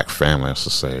 black family, as to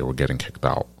say, were getting kicked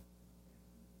out.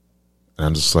 And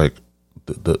I'm just like,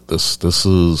 this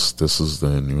is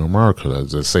the new America,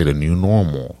 as they say, the new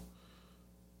normal.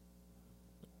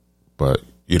 But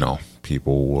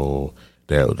people will.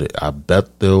 I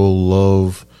bet they'll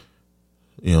love.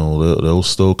 They'll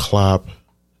still clap.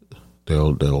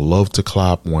 They'll love to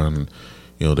clap when,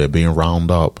 they're being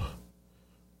round up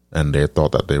and they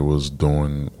thought that they was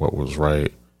doing what was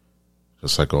right.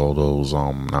 Just like all those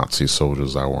Nazi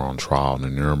soldiers that were on trial in the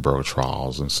Nuremberg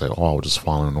trials and say, "Oh, I was just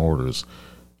following orders.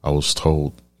 I was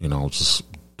told, just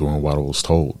doing what I was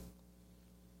told."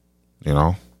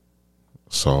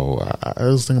 So I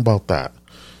just think about that.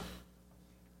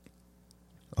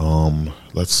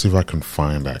 Let's see if I can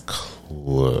find that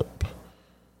clip.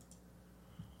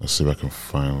 Let's see if I can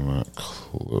find that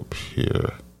clip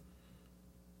here.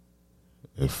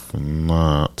 If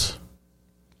not,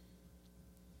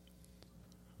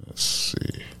 let's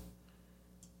see.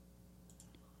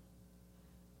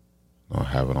 I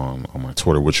have it on my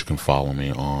Twitter, which you can follow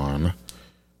me on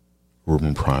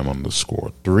Ruben Prime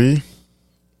 _3.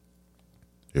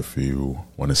 If you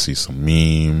want to see some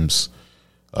memes,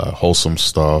 wholesome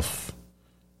stuff,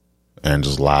 and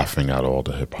just laughing at all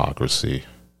the hypocrisy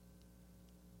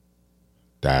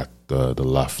that the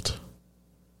left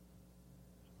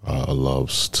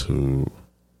loves to.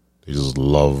 They just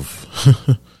love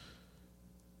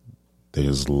They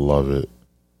just love it.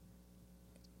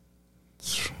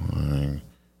 Trying.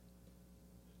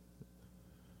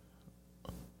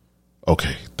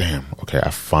 Okay, damn. Okay, I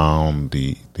found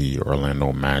the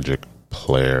Orlando Magic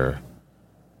player.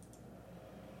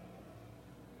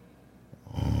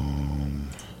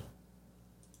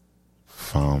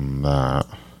 Found that.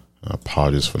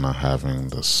 Apologies for not having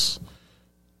this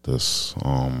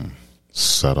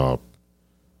set up.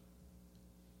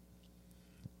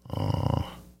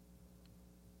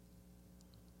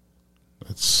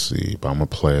 Let's see, but I'm gonna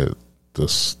play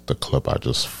the clip I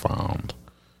just found.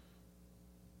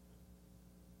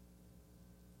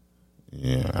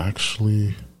 Yeah,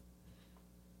 actually,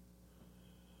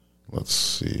 let's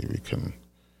see. We can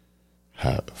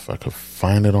have, if I could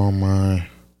find it on my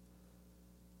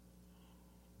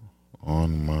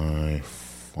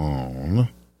phone.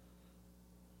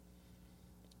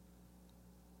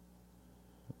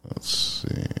 Let's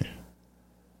see.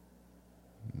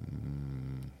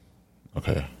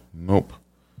 Okay, nope.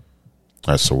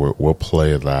 All right, so we'll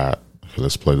play that. Okay,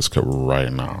 let's play this clip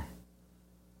right now.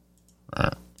 All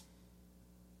right.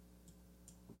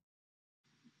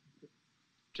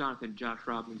 Jonathan, Josh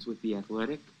Robbins with The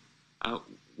Athletic.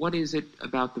 What is it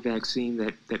about the vaccine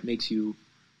that makes you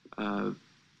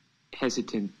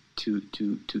hesitant to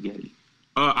get it?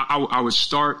 I would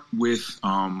start with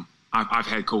I've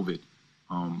had COVID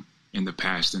in the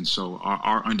past, and so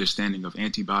our understanding of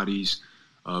antibodies,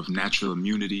 of natural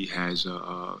immunity, has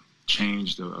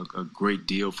changed a great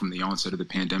deal from the onset of the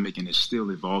pandemic, and is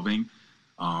still evolving.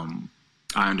 I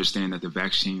understand that the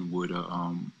vaccine would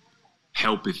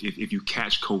help if you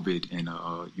catch COVID, and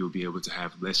you'll be able to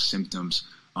have less symptoms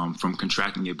from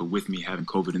contracting it. But with me having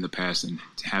COVID in the past and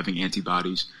having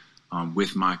antibodies,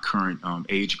 with my current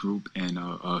age group and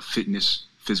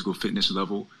physical fitness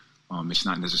level, it's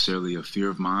not necessarily a fear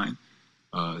of mine.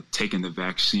 Taking the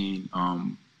vaccine,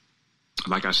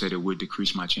 like I said, it would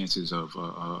decrease my chances of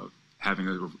having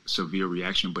a severe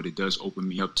reaction, but it does open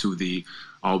me up to the,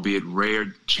 albeit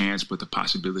rare chance, but the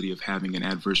possibility of having an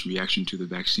adverse reaction to the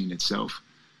vaccine itself.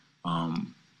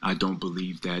 I don't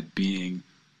believe that being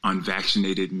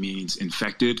unvaccinated means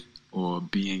infected, or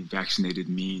being vaccinated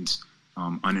means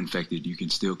uninfected. You can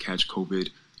still catch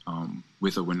COVID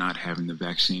with or without having the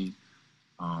vaccine.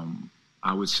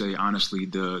 I would say, honestly,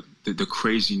 the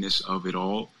craziness of it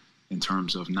all, in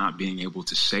terms of not being able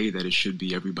to say that it should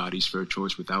be everybody's fair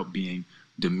choice without being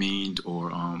demeaned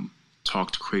or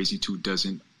talked crazy to,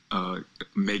 doesn't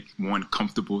make one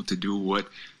comfortable to do what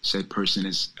said person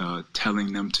is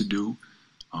telling them to do.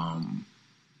 I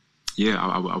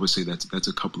would say that's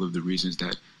a couple of the reasons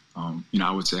that,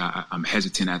 I would say I'm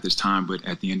hesitant at this time, but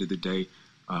at the end of the day,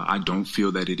 I don't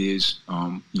feel that it is,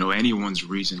 anyone's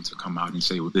reason to come out and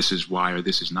say, well, this is why or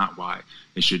this is not why.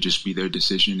 It should just be their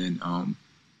decision, and,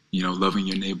 loving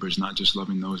your neighbors, not just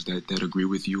loving those that agree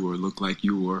with you or look like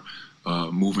you or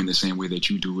move in the same way that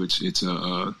you do. It's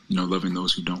loving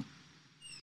those who don't.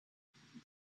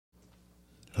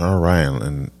 All right,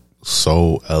 and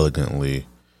so elegantly,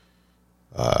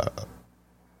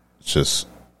 just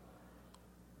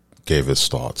gave his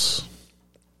thoughts,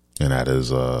 and that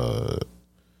is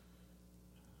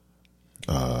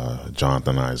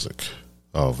Jonathan Isaac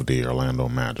of the Orlando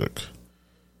Magic,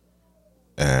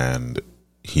 and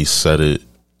he said it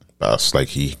best. Like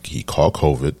he caught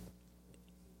COVID.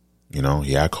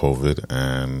 He had COVID,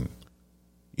 and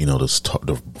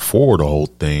before the whole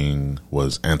thing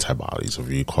was antibodies. If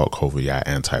you caught COVID, you had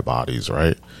antibodies,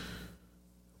 right?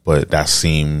 But that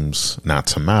seems not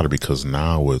to matter, because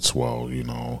now it's, you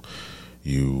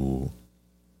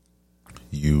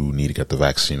need to get the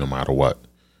vaccine no matter what.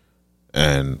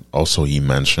 And also, he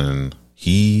mentioned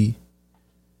he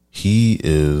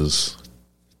is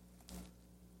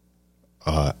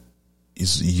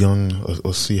he's young.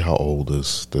 Let's see how old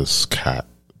this cat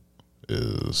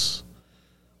is.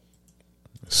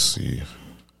 Let's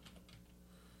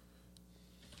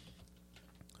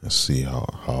see how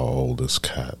old this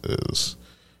cat is,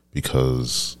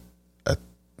 because I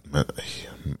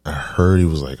heard he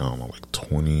was like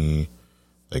 20,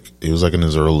 like it was like in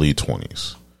his early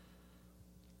 20s.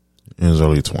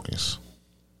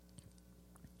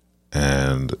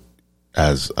 And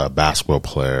as a basketball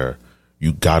player,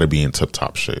 you got to be in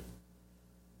tip-top shape.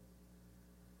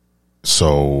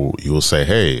 So you will say,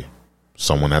 hey,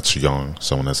 someone that's young,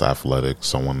 someone that's athletic,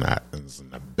 someone that is in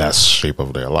the best shape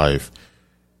of their life,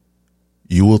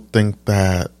 you will think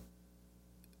that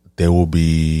they will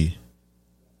be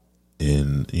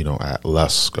in, at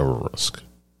less of a risk.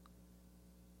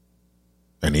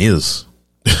 And he is.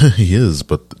 He is.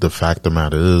 But the fact of the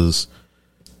matter is,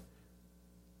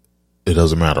 it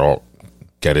doesn't matter.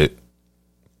 Get it.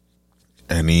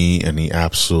 And he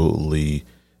absolutely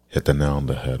hit the nail on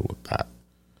the head with that.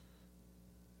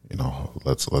 You know,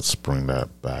 let's bring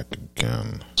that back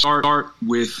again. Start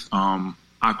with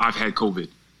I've had COVID.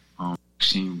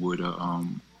 Vaccine would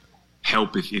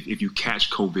help if you catch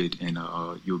COVID, and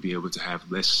you'll be able to have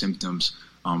less symptoms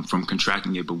from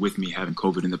contracting it. But with me having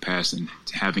COVID in the past and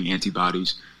having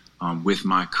antibodies with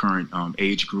my current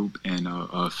age group and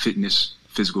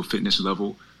physical fitness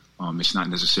level, it's not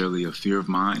necessarily a fear of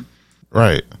mine.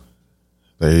 Right.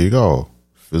 There you go.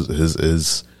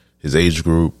 His age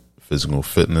group, physical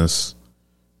fitness,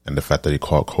 and the fact that he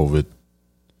caught COVID,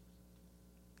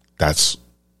 that's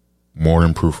more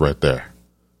than proof right there.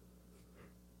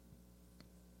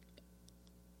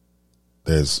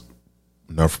 There's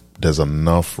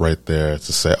enough right there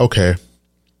to say, okay,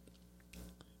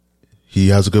 he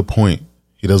has a good point.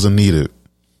 He doesn't need it.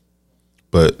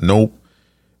 But nope.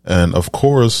 And of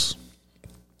course,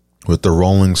 with the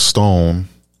Rolling Stone,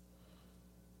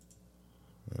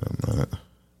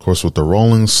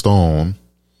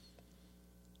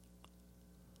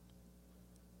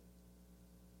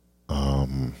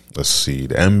 let's see,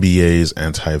 the NBA's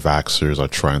anti-vaxxers are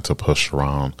trying to push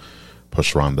around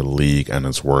the league, and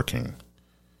it's working.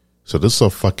 So this is a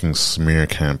fucking smear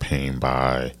campaign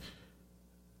by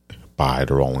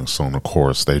the Rolling Stone. Of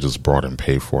course, they just brought in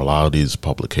pay for a lot of these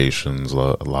publications. A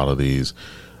lot of these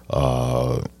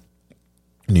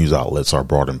news outlets are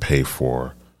brought in pay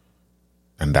for,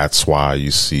 and that's why you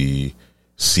see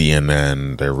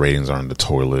CNN, their ratings are in the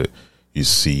toilet. You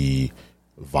see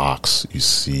Vox. You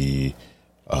see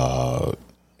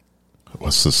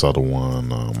what's this other one?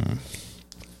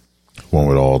 One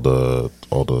with all the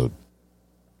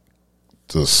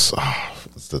it's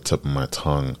the tip of my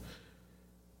tongue.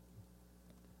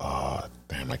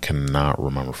 Damn, I cannot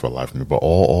remember for the life of me. But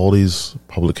all these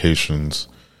publications,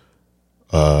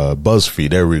 BuzzFeed,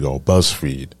 there we go,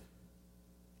 BuzzFeed.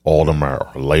 All of them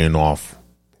are laying off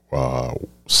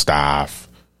staff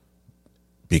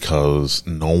because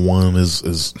no one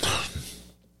is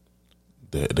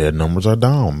their numbers are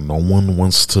down. No one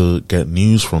wants to get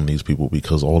news from these people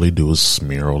because all they do is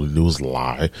smear, all they do is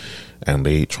lie, and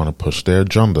they trying to push their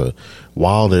agenda.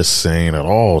 While they're saying that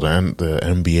the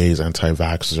NBA's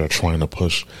anti-vaxxers are trying to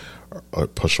push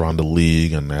around the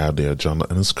league and they have their agenda,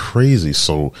 and it's crazy.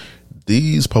 So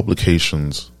these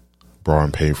publications, brought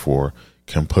and paid for,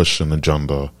 can push an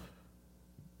agenda.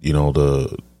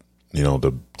 The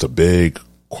big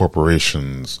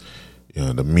corporations,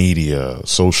 the media,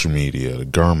 social media, the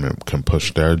government can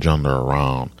push their agenda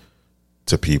around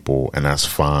to people, and that's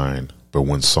fine. But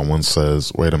when someone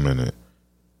says, wait a minute,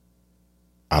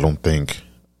 I don't think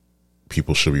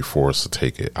people should be forced to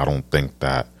take it. I don't think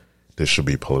that this should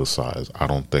be politicized. I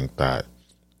don't think that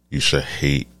you should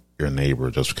hate your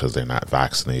neighbor just because they're not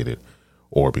vaccinated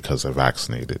or because they're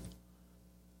vaccinated.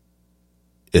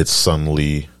 It's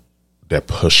suddenly they're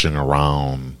pushing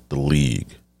around the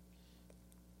league.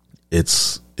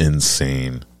 It's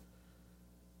insane.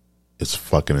 It's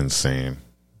fucking insane.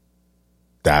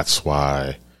 That's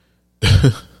why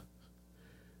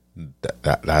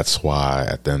that's why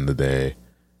at the end of the day,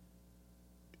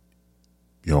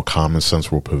 common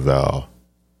sense will prevail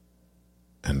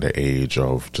in the age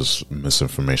of just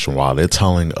misinformation. While they're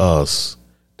telling us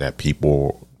that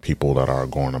people that are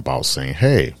going about saying,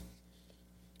 hey,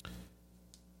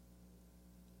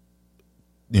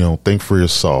 think for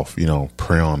yourself,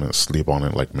 pray on it, sleep on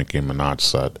it, like Nicki Minaj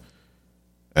said.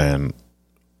 And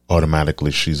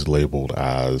automatically she's labeled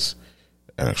as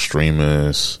an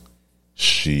extremist.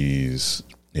 She's,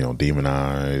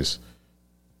 demonized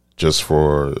just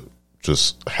for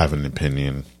just having an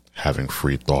opinion, having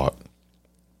free thought.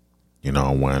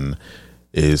 When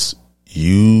is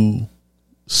you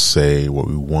say what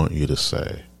we want you to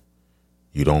say.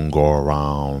 You don't go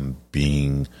around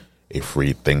being a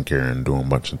free thinker and doing a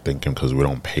bunch of thinking because we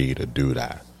don't pay you to do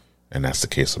that. And that's the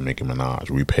case of Nicki Minaj.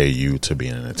 We pay you to be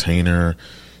an entertainer,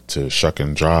 to shuck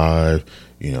and jive,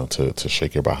 to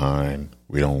shake your behind.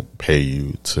 We don't pay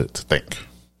you to think.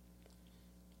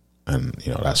 And,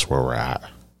 that's where we're at.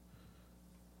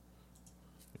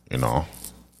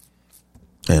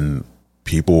 And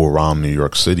people around New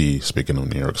York City, speaking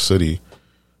of New York City,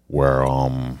 where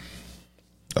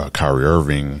Kyrie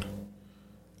Irving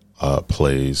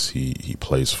plays, he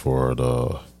plays for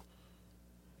the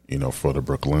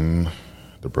Brooklyn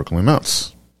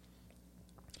Nets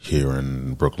here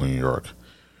in Brooklyn, New York.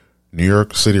 New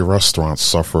York City restaurants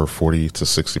suffer 40 to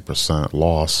 60%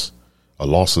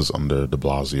 losses under de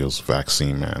Blasio's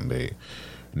vaccine mandate.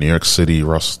 New York City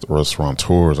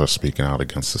restaurateurs are speaking out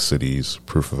against the city's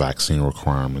proof of vaccine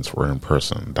requirements for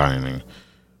in-person dining,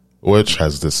 which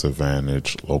has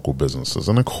disadvantaged local businesses.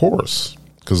 And of course,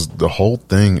 because the whole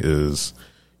thing is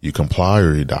you comply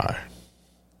or you die.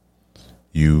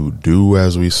 You do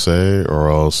as we say, or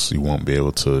else you won't be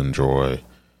able to enjoy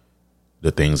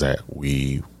the things that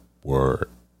we were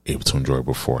able to enjoy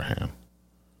beforehand.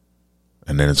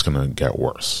 And then it's going to get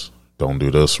worse. Don't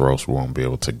do this or else we won't be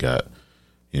able to get,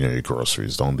 your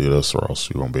groceries. Don't do this or else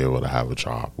you won't be able to have a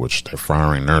job, which they're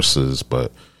firing nurses,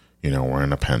 but, we're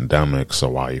in a pandemic, so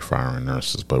why are you firing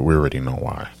nurses? But we already know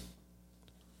why.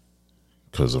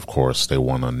 Because, of course, they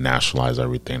want to nationalize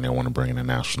everything. They want to bring in the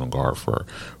National Guard for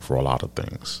a lot of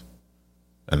things.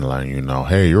 And letting you know,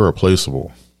 hey, you're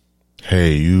replaceable.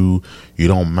 Hey, you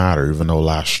don't matter. Even though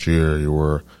last year you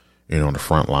were, on the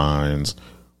front lines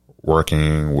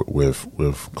working with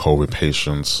COVID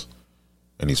patients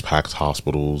in these packed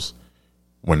hospitals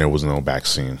when there was no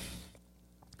vaccine.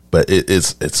 But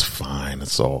it's fine.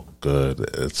 It's all good.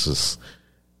 It's just,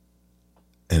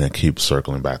 and it keeps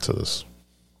circling back to this.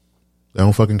 They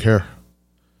don't fucking care.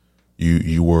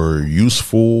 You were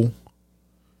useful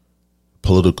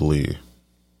politically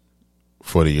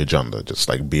for the agenda, just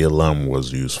like BLM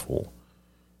was useful.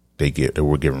 They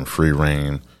were given free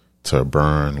reign to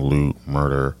burn, loot,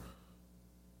 murder,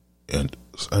 and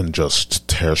just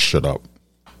tear shit up.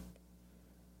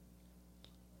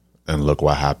 And look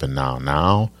what happened now.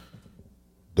 Now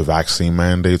the vaccine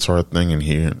mandates are a thing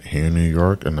here in New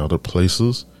York and other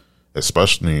places,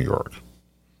 especially New York.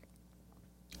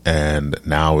 And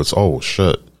now it's, oh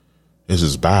shit, this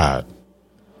is bad.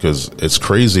 Because it's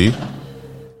crazy.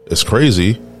 It's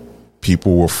crazy.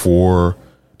 People were for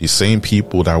the same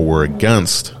people that were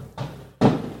against.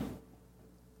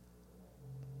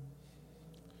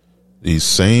 These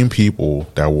same people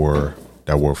that were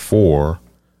for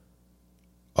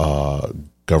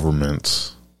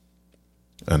governments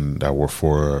and that were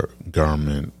for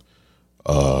government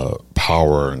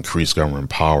power, increased government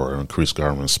power, increased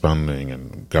government spending,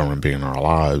 and government being in our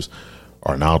lives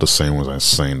are now the same as I'm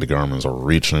saying the governments are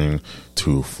reaching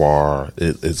too far.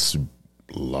 It's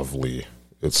lovely.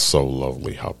 It's so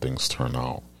lovely how things turn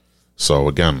out. So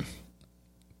again,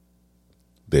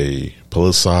 they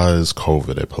politicize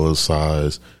COVID, they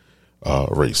politicize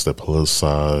race, they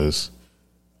politicize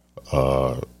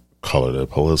color, they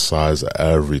politicize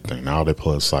everything. Now they're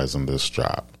politicizing this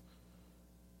job.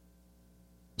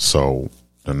 So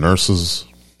the nurses,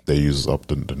 they use up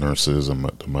the nurses and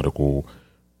the medical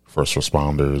first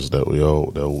responders.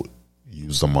 They'll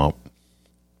use them up.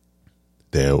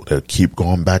 They'll keep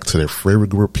going back to their favorite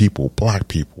group of people, black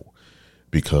people,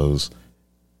 because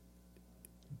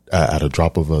at a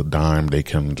drop of a dime, they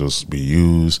can just be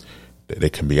used. They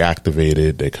can be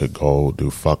activated. They could go do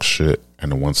fuck shit,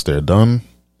 and then once they're done,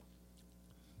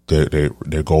 they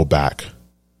go back.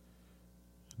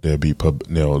 They'll be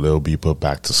put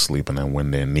back to sleep, and then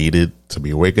when they're needed to be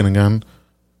awakened again,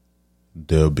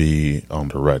 they'll be on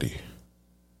the ready.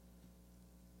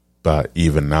 But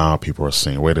even now, people are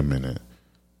saying, "Wait a minute,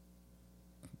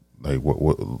 like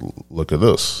what? Look at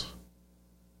this,"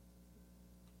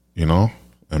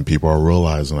 and people are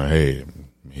realizing that, hey,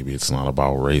 maybe it's not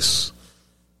about race,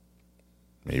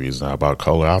 maybe it's not about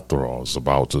color after all. It's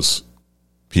about just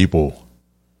people.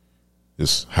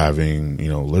 Just having,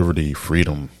 liberty,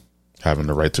 freedom, having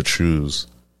the right to choose,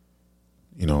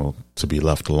 to be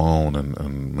left alone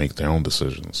and make their own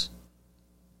decisions.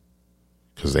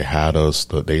 Because they had us,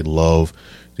 they love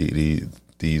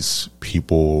these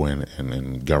people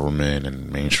and government and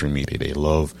mainstream media. They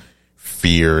love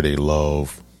fear. They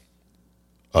love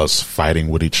us fighting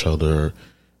with each other.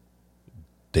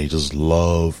 They just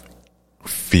love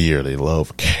fear. They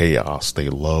love chaos. They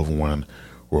love when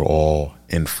we're all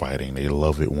infighting. They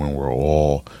love it when we're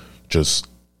all just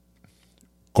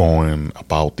going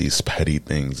about these petty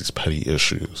things, these petty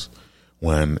issues,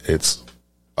 when it's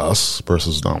us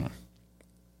versus them.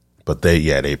 But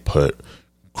they put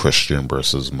Christian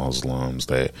versus Muslims.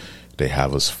 They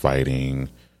have us fighting,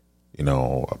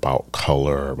 about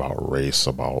color, about race,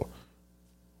 about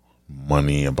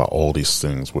money, about all these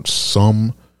things, which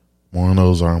some one of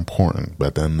those are important. But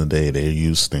at the end of the day, they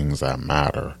use things that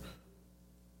matter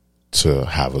to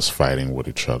have us fighting with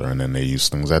each other, and then they use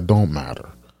things that don't matter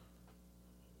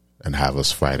and have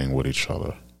us fighting with each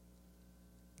other.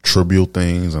 Trivial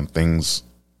things and things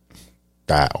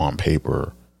that on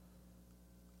paper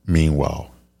mean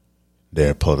well,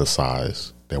 they're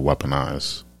politicized, they're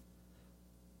weaponized,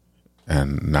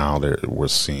 and now we're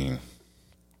seeing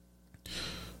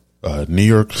New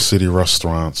York City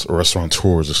restaurateurs,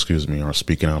 are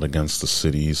speaking out against the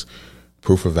city's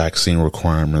proof of vaccine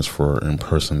requirements for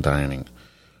in-person dining,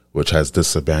 which has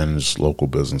disadvantaged local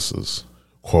businesses.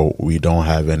 quote, we don't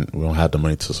have the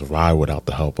money to survive without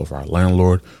the help of our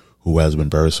landlord, who has been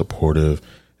very supportive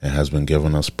and has been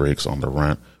giving us breaks on the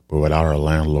rent. But without our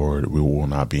landlord, we will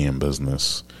not be in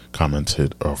business,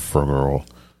 commented Fergal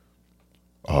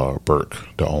Burke,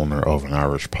 the owner of an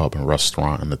Irish pub and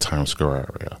restaurant in the Times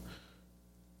Square area.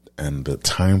 And the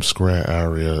Times Square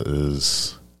area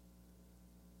is,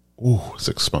 it's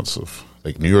expensive.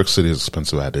 Like, New York City is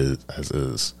expensive as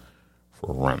is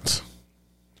for rent.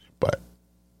 But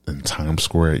in Times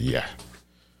Square, yeah.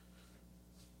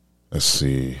 Let's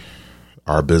see.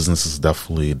 Our business is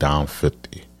definitely down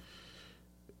 50.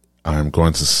 I'm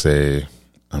going to stay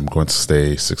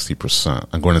 60%.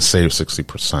 I'm going to save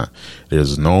 60%.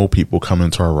 There's no people coming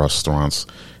to our restaurants.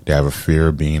 They have a fear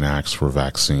of being asked for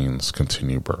vaccines,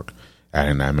 continued Burke,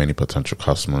 adding that many potential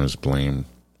customers blame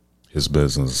his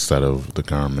business instead of the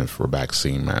government for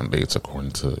vaccine mandates,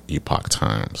 according to Epoch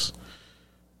Times.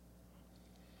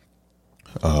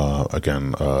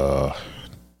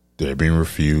 They're being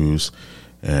refused,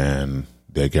 and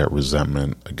they get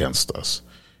resentment against us.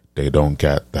 They don't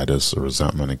get that it's a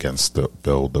resentment against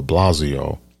Bill de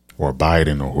Blasio or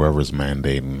Biden or whoever's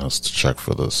mandating us to check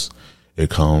for this. It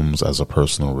comes as a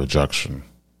personal rejection.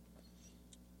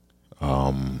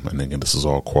 And again, this is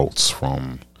all quotes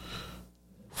from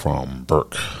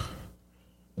Burke,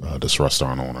 this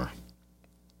restaurant owner.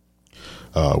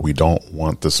 We don't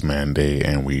want this mandate,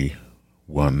 and we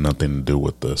want nothing to do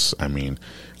with this. I mean,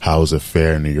 how is it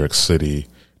fair in New York City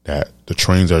that the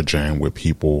trains are jammed with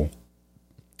people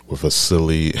with a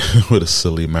silly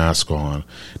mask on?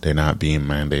 They're not being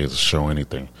mandated to show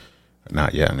anything,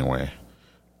 not yet anyway,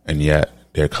 and yet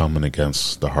they're coming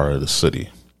against the heart of the city.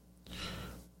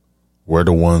 We're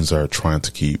the ones that are trying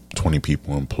to keep 20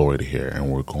 people employed here,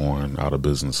 and we're going out of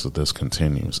business if this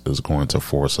continues. It's going to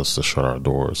force us to shut our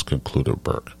doors, concluded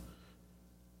Burke.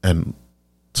 And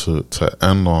to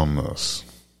end on this,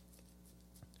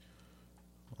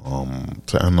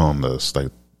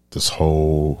 like this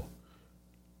whole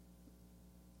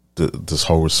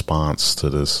response to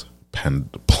this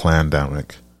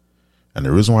pandemic, and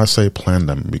the reason why I say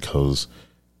pandemic, because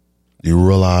you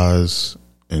realize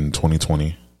in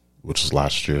 2020, which is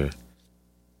last year,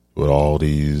 with all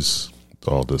this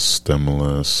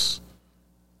stimulus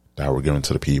that were given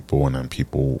to the people, and then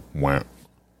people went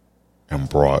and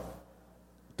brought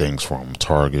things from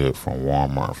Target, from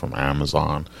Walmart, from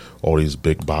Amazon, all these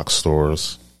big box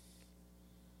stores.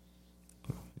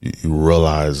 You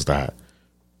realize that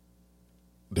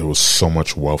there was so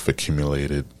much wealth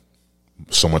accumulated,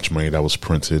 so much money that was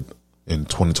printed in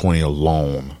 2020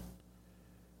 alone,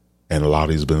 and a lot of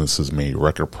these businesses made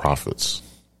record profits.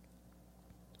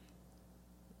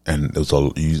 And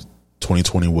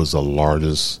 2020 was the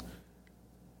largest.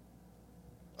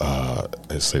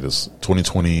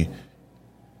 2020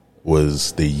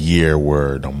 was the year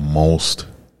where the most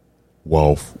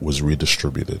wealth was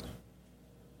redistributed,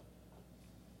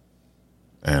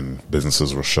 and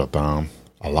businesses were shut down.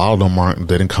 A lot of them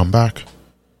didn't come back.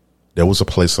 There was a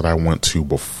place that I went to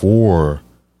before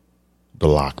the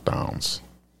lockdowns.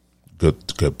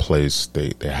 Good place.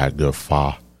 They had good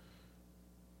pho,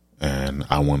 and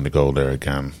I wanted to go there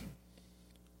again.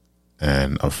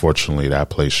 And unfortunately,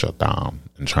 that place shut down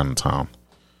in Chinatown.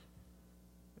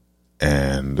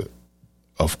 And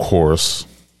of course,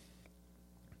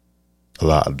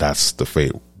 that's the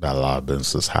fate that a lot of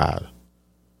businesses had,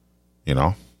 you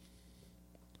know?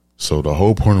 So the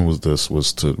whole point was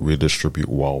to redistribute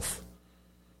wealth,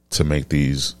 to make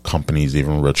these companies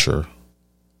even richer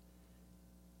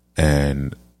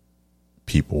and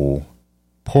people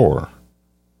poor.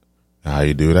 And how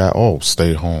you do that? Oh,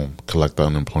 stay home, collect the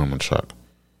unemployment check.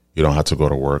 You don't have to go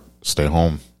to work. Stay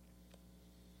home.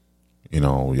 You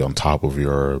know, on top of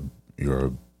your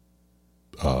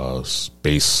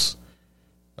base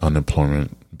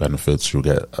unemployment benefits, you'll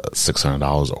get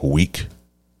 $600 a week.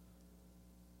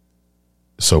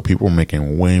 So people were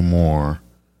making way more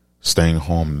staying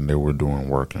home than they were doing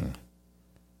working.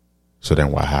 So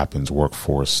then what happens?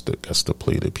 Workforce that gets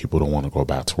depleted. People don't want to go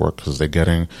back to work because they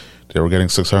were getting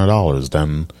 $600.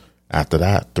 Then after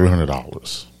that,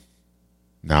 $300.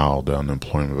 Now the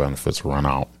unemployment benefits run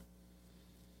out.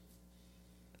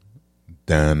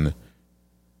 Then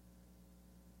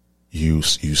you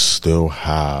still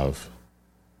have,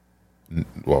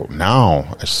 well,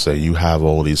 now I should say you have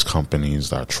all these companies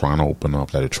that are trying to open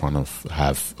up, that are trying to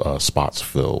have spots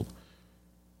filled.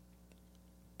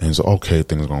 And so, okay,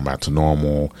 things are going back to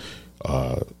normal.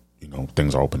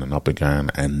 Things are opening up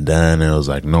again. And then it was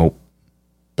like, nope,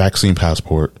 vaccine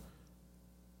passport.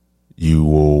 You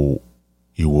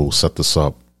will set this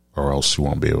up, or else you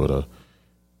won't be able to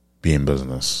be in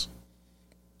business.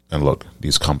 And look,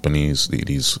 these companies,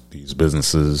 these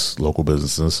businesses, local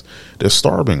businesses, they're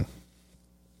starving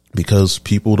because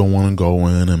people don't want to go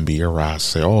in and be harassed.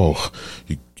 Say, "Oh,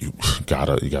 you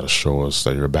gotta show us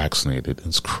that you're vaccinated."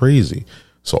 It's crazy.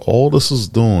 So all this is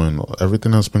doing,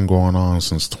 everything that's been going on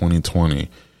since 2020,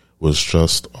 was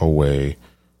just a way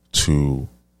to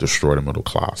destroy the middle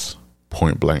class.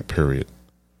 Point blank. Period.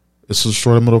 It's to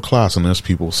destroy the middle class, and there's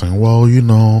people saying, "Well,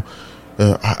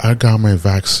 I got my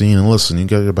vaccine." And listen, you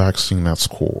get your vaccine, that's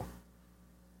cool.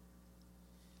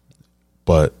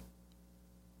 But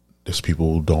there's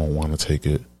people who don't want to take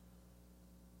it.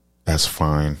 That's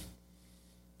fine.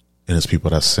 And there's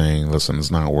people that's saying, listen, it's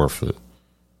not worth it.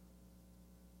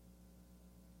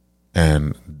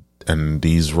 And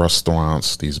these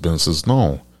restaurants, these businesses,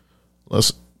 no.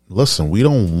 Listen, we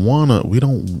don't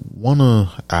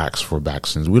wanna ask for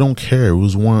vaccines. We don't care. We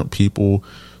just want people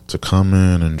to come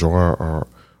in, enjoy our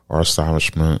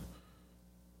establishment,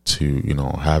 to,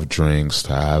 have drinks,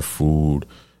 to have food,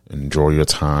 enjoy your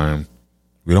time.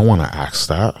 We don't want to ask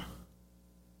that.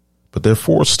 But they're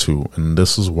forced to. And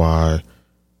this is why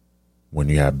when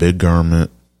you have big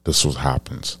government, this is what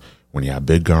happens. When you have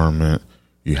big government,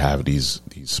 you have these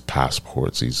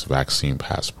passports, these vaccine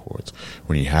passports.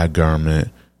 When you have government,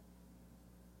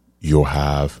 you'll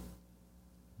have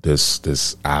this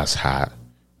asshat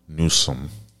Newsom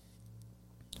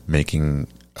making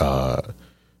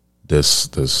this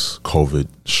COVID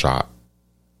shot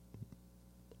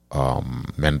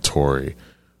mandatory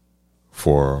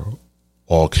for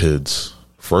all kids.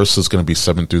 First it's going to be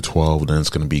 7 through 12, then it's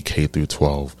going to be K through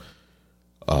 12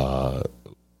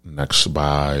 next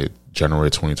by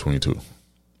January 2022.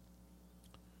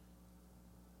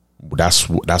 That's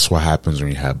what happens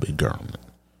when you have big government.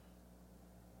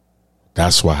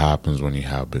 That's what happens when you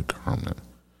have big government.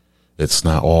 It's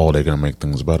not all they're going to make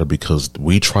things better, because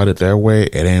we tried it their way,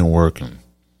 it ain't working.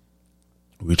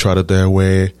 We tried it their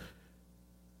way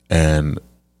and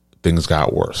things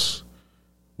got worse.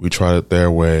 We tried it their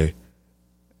way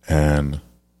and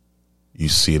you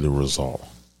see the result.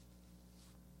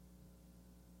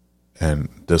 And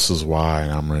this is why,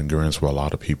 and I'm in agreement with a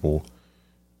lot of people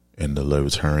in the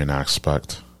libertarian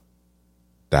aspect,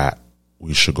 that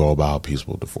we should go about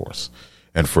peaceful divorce.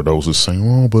 And for those who are saying,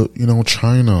 "Oh, but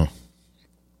China,"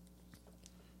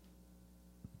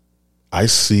 I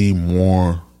see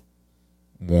more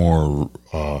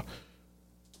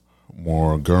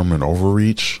government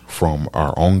overreach from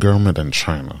our own government than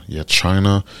China. Yeah,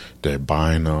 China, they're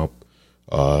buying up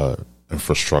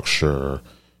infrastructure.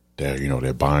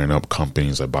 They're buying up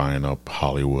companies. They're buying up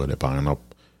Hollywood. They're buying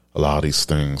up a lot of these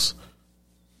things.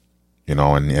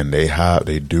 And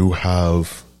they do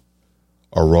have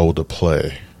a role to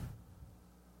play,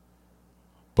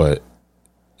 but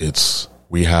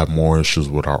we have more issues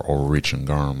with our overreaching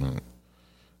government,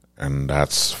 and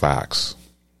that's facts.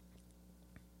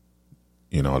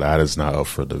 That is not up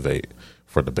for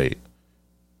debate.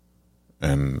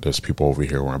 And there's people over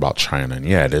here worrying about China, and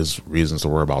yeah, there's reasons to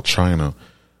worry about China,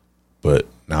 but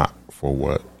not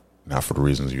for the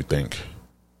reasons you think.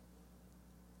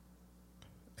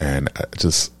 And it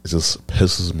just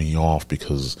pisses me off,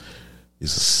 because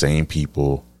it's the same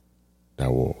people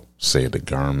that will say the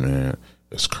government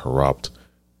is corrupt,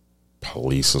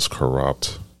 police is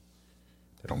corrupt,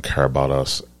 they don't care about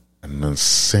us, and then the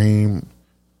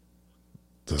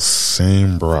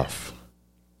same breath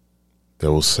they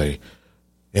will say,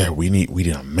 "Yeah, we need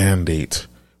a mandate.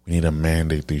 We need to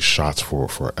mandate these shots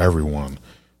for everyone,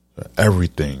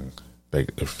 everything."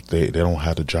 If they don't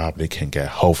have the job, they can't get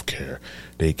health care,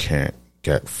 they can't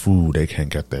get food, they can't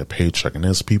get their paycheck. And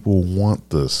there's people who want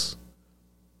this.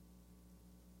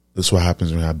 This is what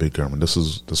happens when you have big government. This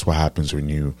is what happens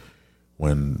when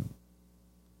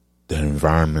the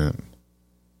environment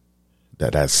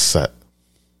that's set.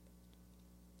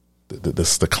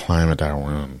 This is the climate that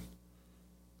we're in.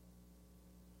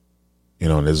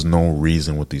 There's no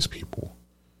reason with these people.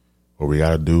 What we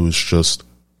gotta do is just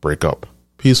break up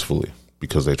peacefully,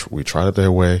 because we tried it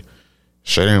their way.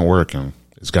 Shit ain't working.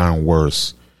 It's gotten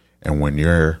worse. And when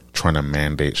you're trying to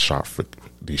mandate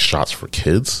these shots for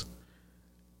kids,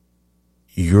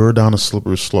 you're down a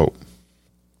slippery slope.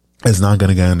 It's not going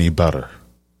to get any better.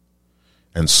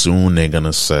 And soon they're going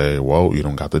to say, "Well, you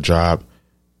don't got the job.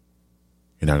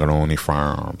 You're not going to own any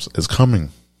firearms." It's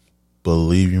coming.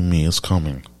 Believe you me, it's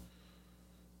coming.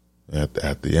 At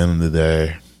the end of the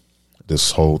day,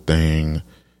 this whole thing,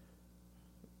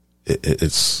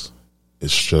 it's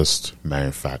just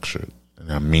manufactured.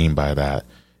 And I mean by that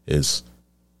is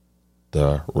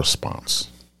the response.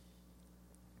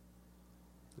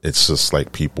 It's just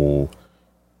like people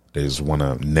They just want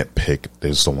to nitpick. They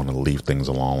just don't want to leave things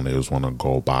alone. They just want to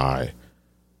go by.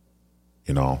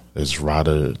 You know, they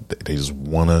just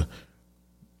want to.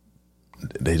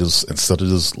 They just, instead of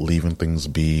just leaving things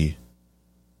be,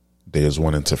 they just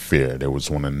want to interfere. They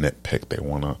just want to nitpick. They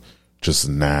want to just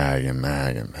nag and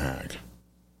nag and nag.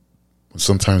 What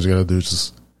sometimes you got to do is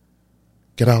just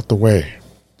get out the way.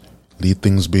 Leave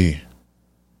things be.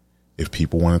 If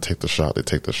people want to take the shot, they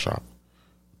take the shot.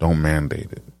 Don't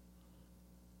mandate it.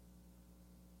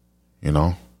 You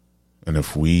know? And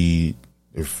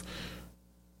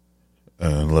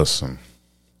listen,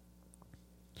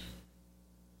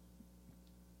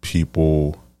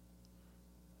 people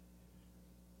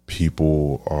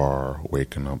are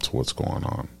waking up to what's going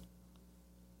on.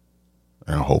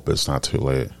 And I hope it's not too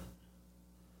late.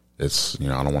 It's,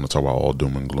 I don't want to talk about all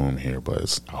doom and gloom here,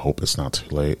 but I hope it's not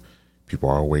too late. People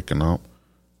are waking up.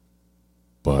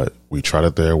 But we tried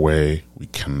it their way. We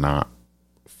cannot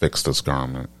fix this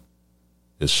garment.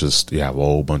 It's just, you have a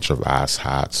whole bunch of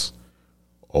asshats,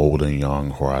 old and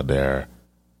young, who are there.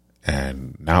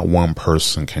 And not one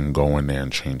person can go in there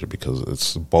and change it, because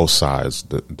it's both sides,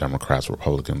 the Democrats,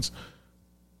 Republicans,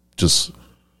 just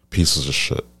pieces of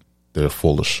shit. They're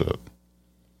full of shit.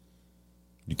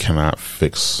 You cannot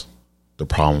fix the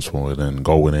problems from within.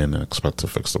 Go within and expect to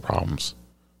fix the problems.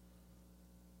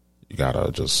 You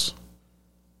gotta just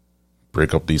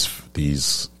break up these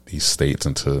states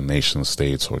into nation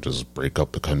states, or just break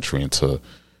up the country into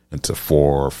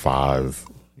 4 or 5,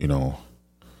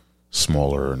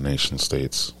 smaller nation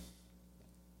states,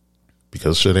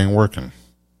 because shit ain't working,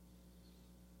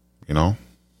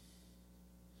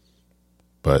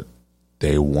 But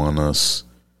they want us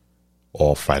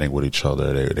all fighting with each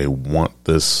other. They want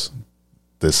this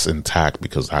intact,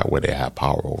 because that way they have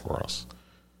power over us.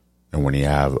 And when you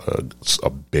have a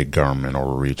big government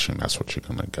overreaching, that's what you're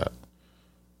gonna get.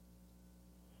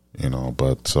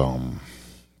 But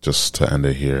just to end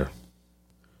it here,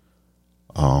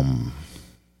 I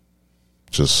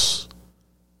just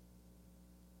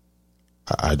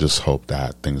hope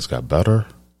that things got better.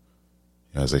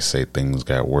 As they say, things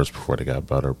got worse before they got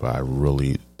better, but I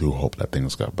really do hope that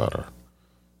things got better.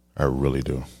 I really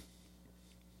do.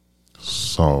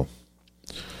 So,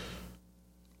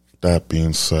 that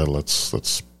being said, let's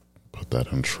put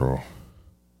that intro.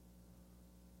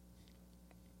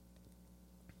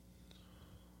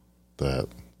 That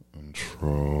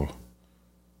intro.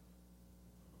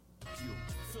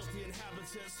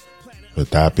 With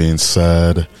that being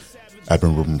said, I've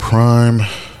been Ruben Prime.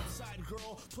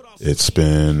 It's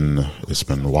been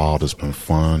wild. It's been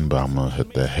fun, but I'm gonna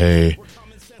hit the hay.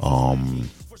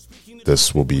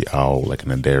 This will be out like in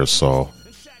a day or so.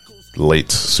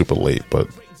 Late, super late. But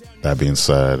that being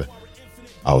said,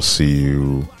 I'll see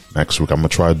you next week. I'm gonna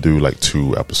try to do like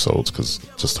 2 episodes,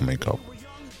 just to make up.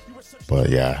 But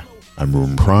yeah, I'm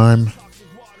Ruben Prime,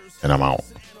 and I'm out.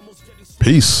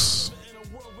 Peace.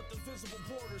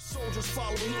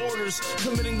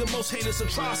 Committing the most heinous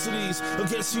atrocities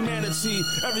against humanity.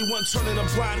 Everyone turning a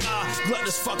blind eye.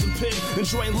 Gluttonous fucking pig.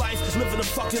 Enjoying life, living a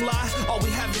fucking lie. All we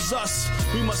have is us.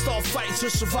 We must all fight to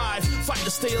survive. Fight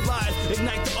to stay alive.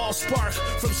 Ignite the all spark.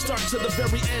 From start to the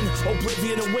very end.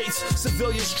 Oblivion awaits.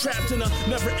 Civilians trapped in a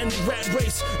never-ending rat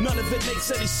race. None of it makes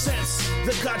any sense.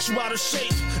 They got you out of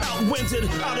shape. Outwinded,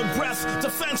 out of breath.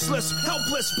 Defenseless,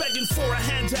 helpless, begging for a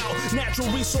handout. Natural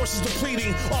resources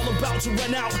depleting. All about to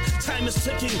run out. Time is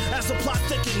ticking as the plot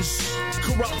thickens.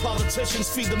 Corrupt politicians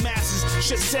feed the masses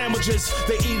shit sandwiches.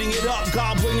 They eating it up,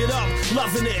 gobbling it up,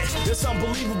 loving it. It's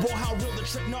unbelievable how real the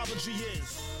technology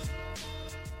is.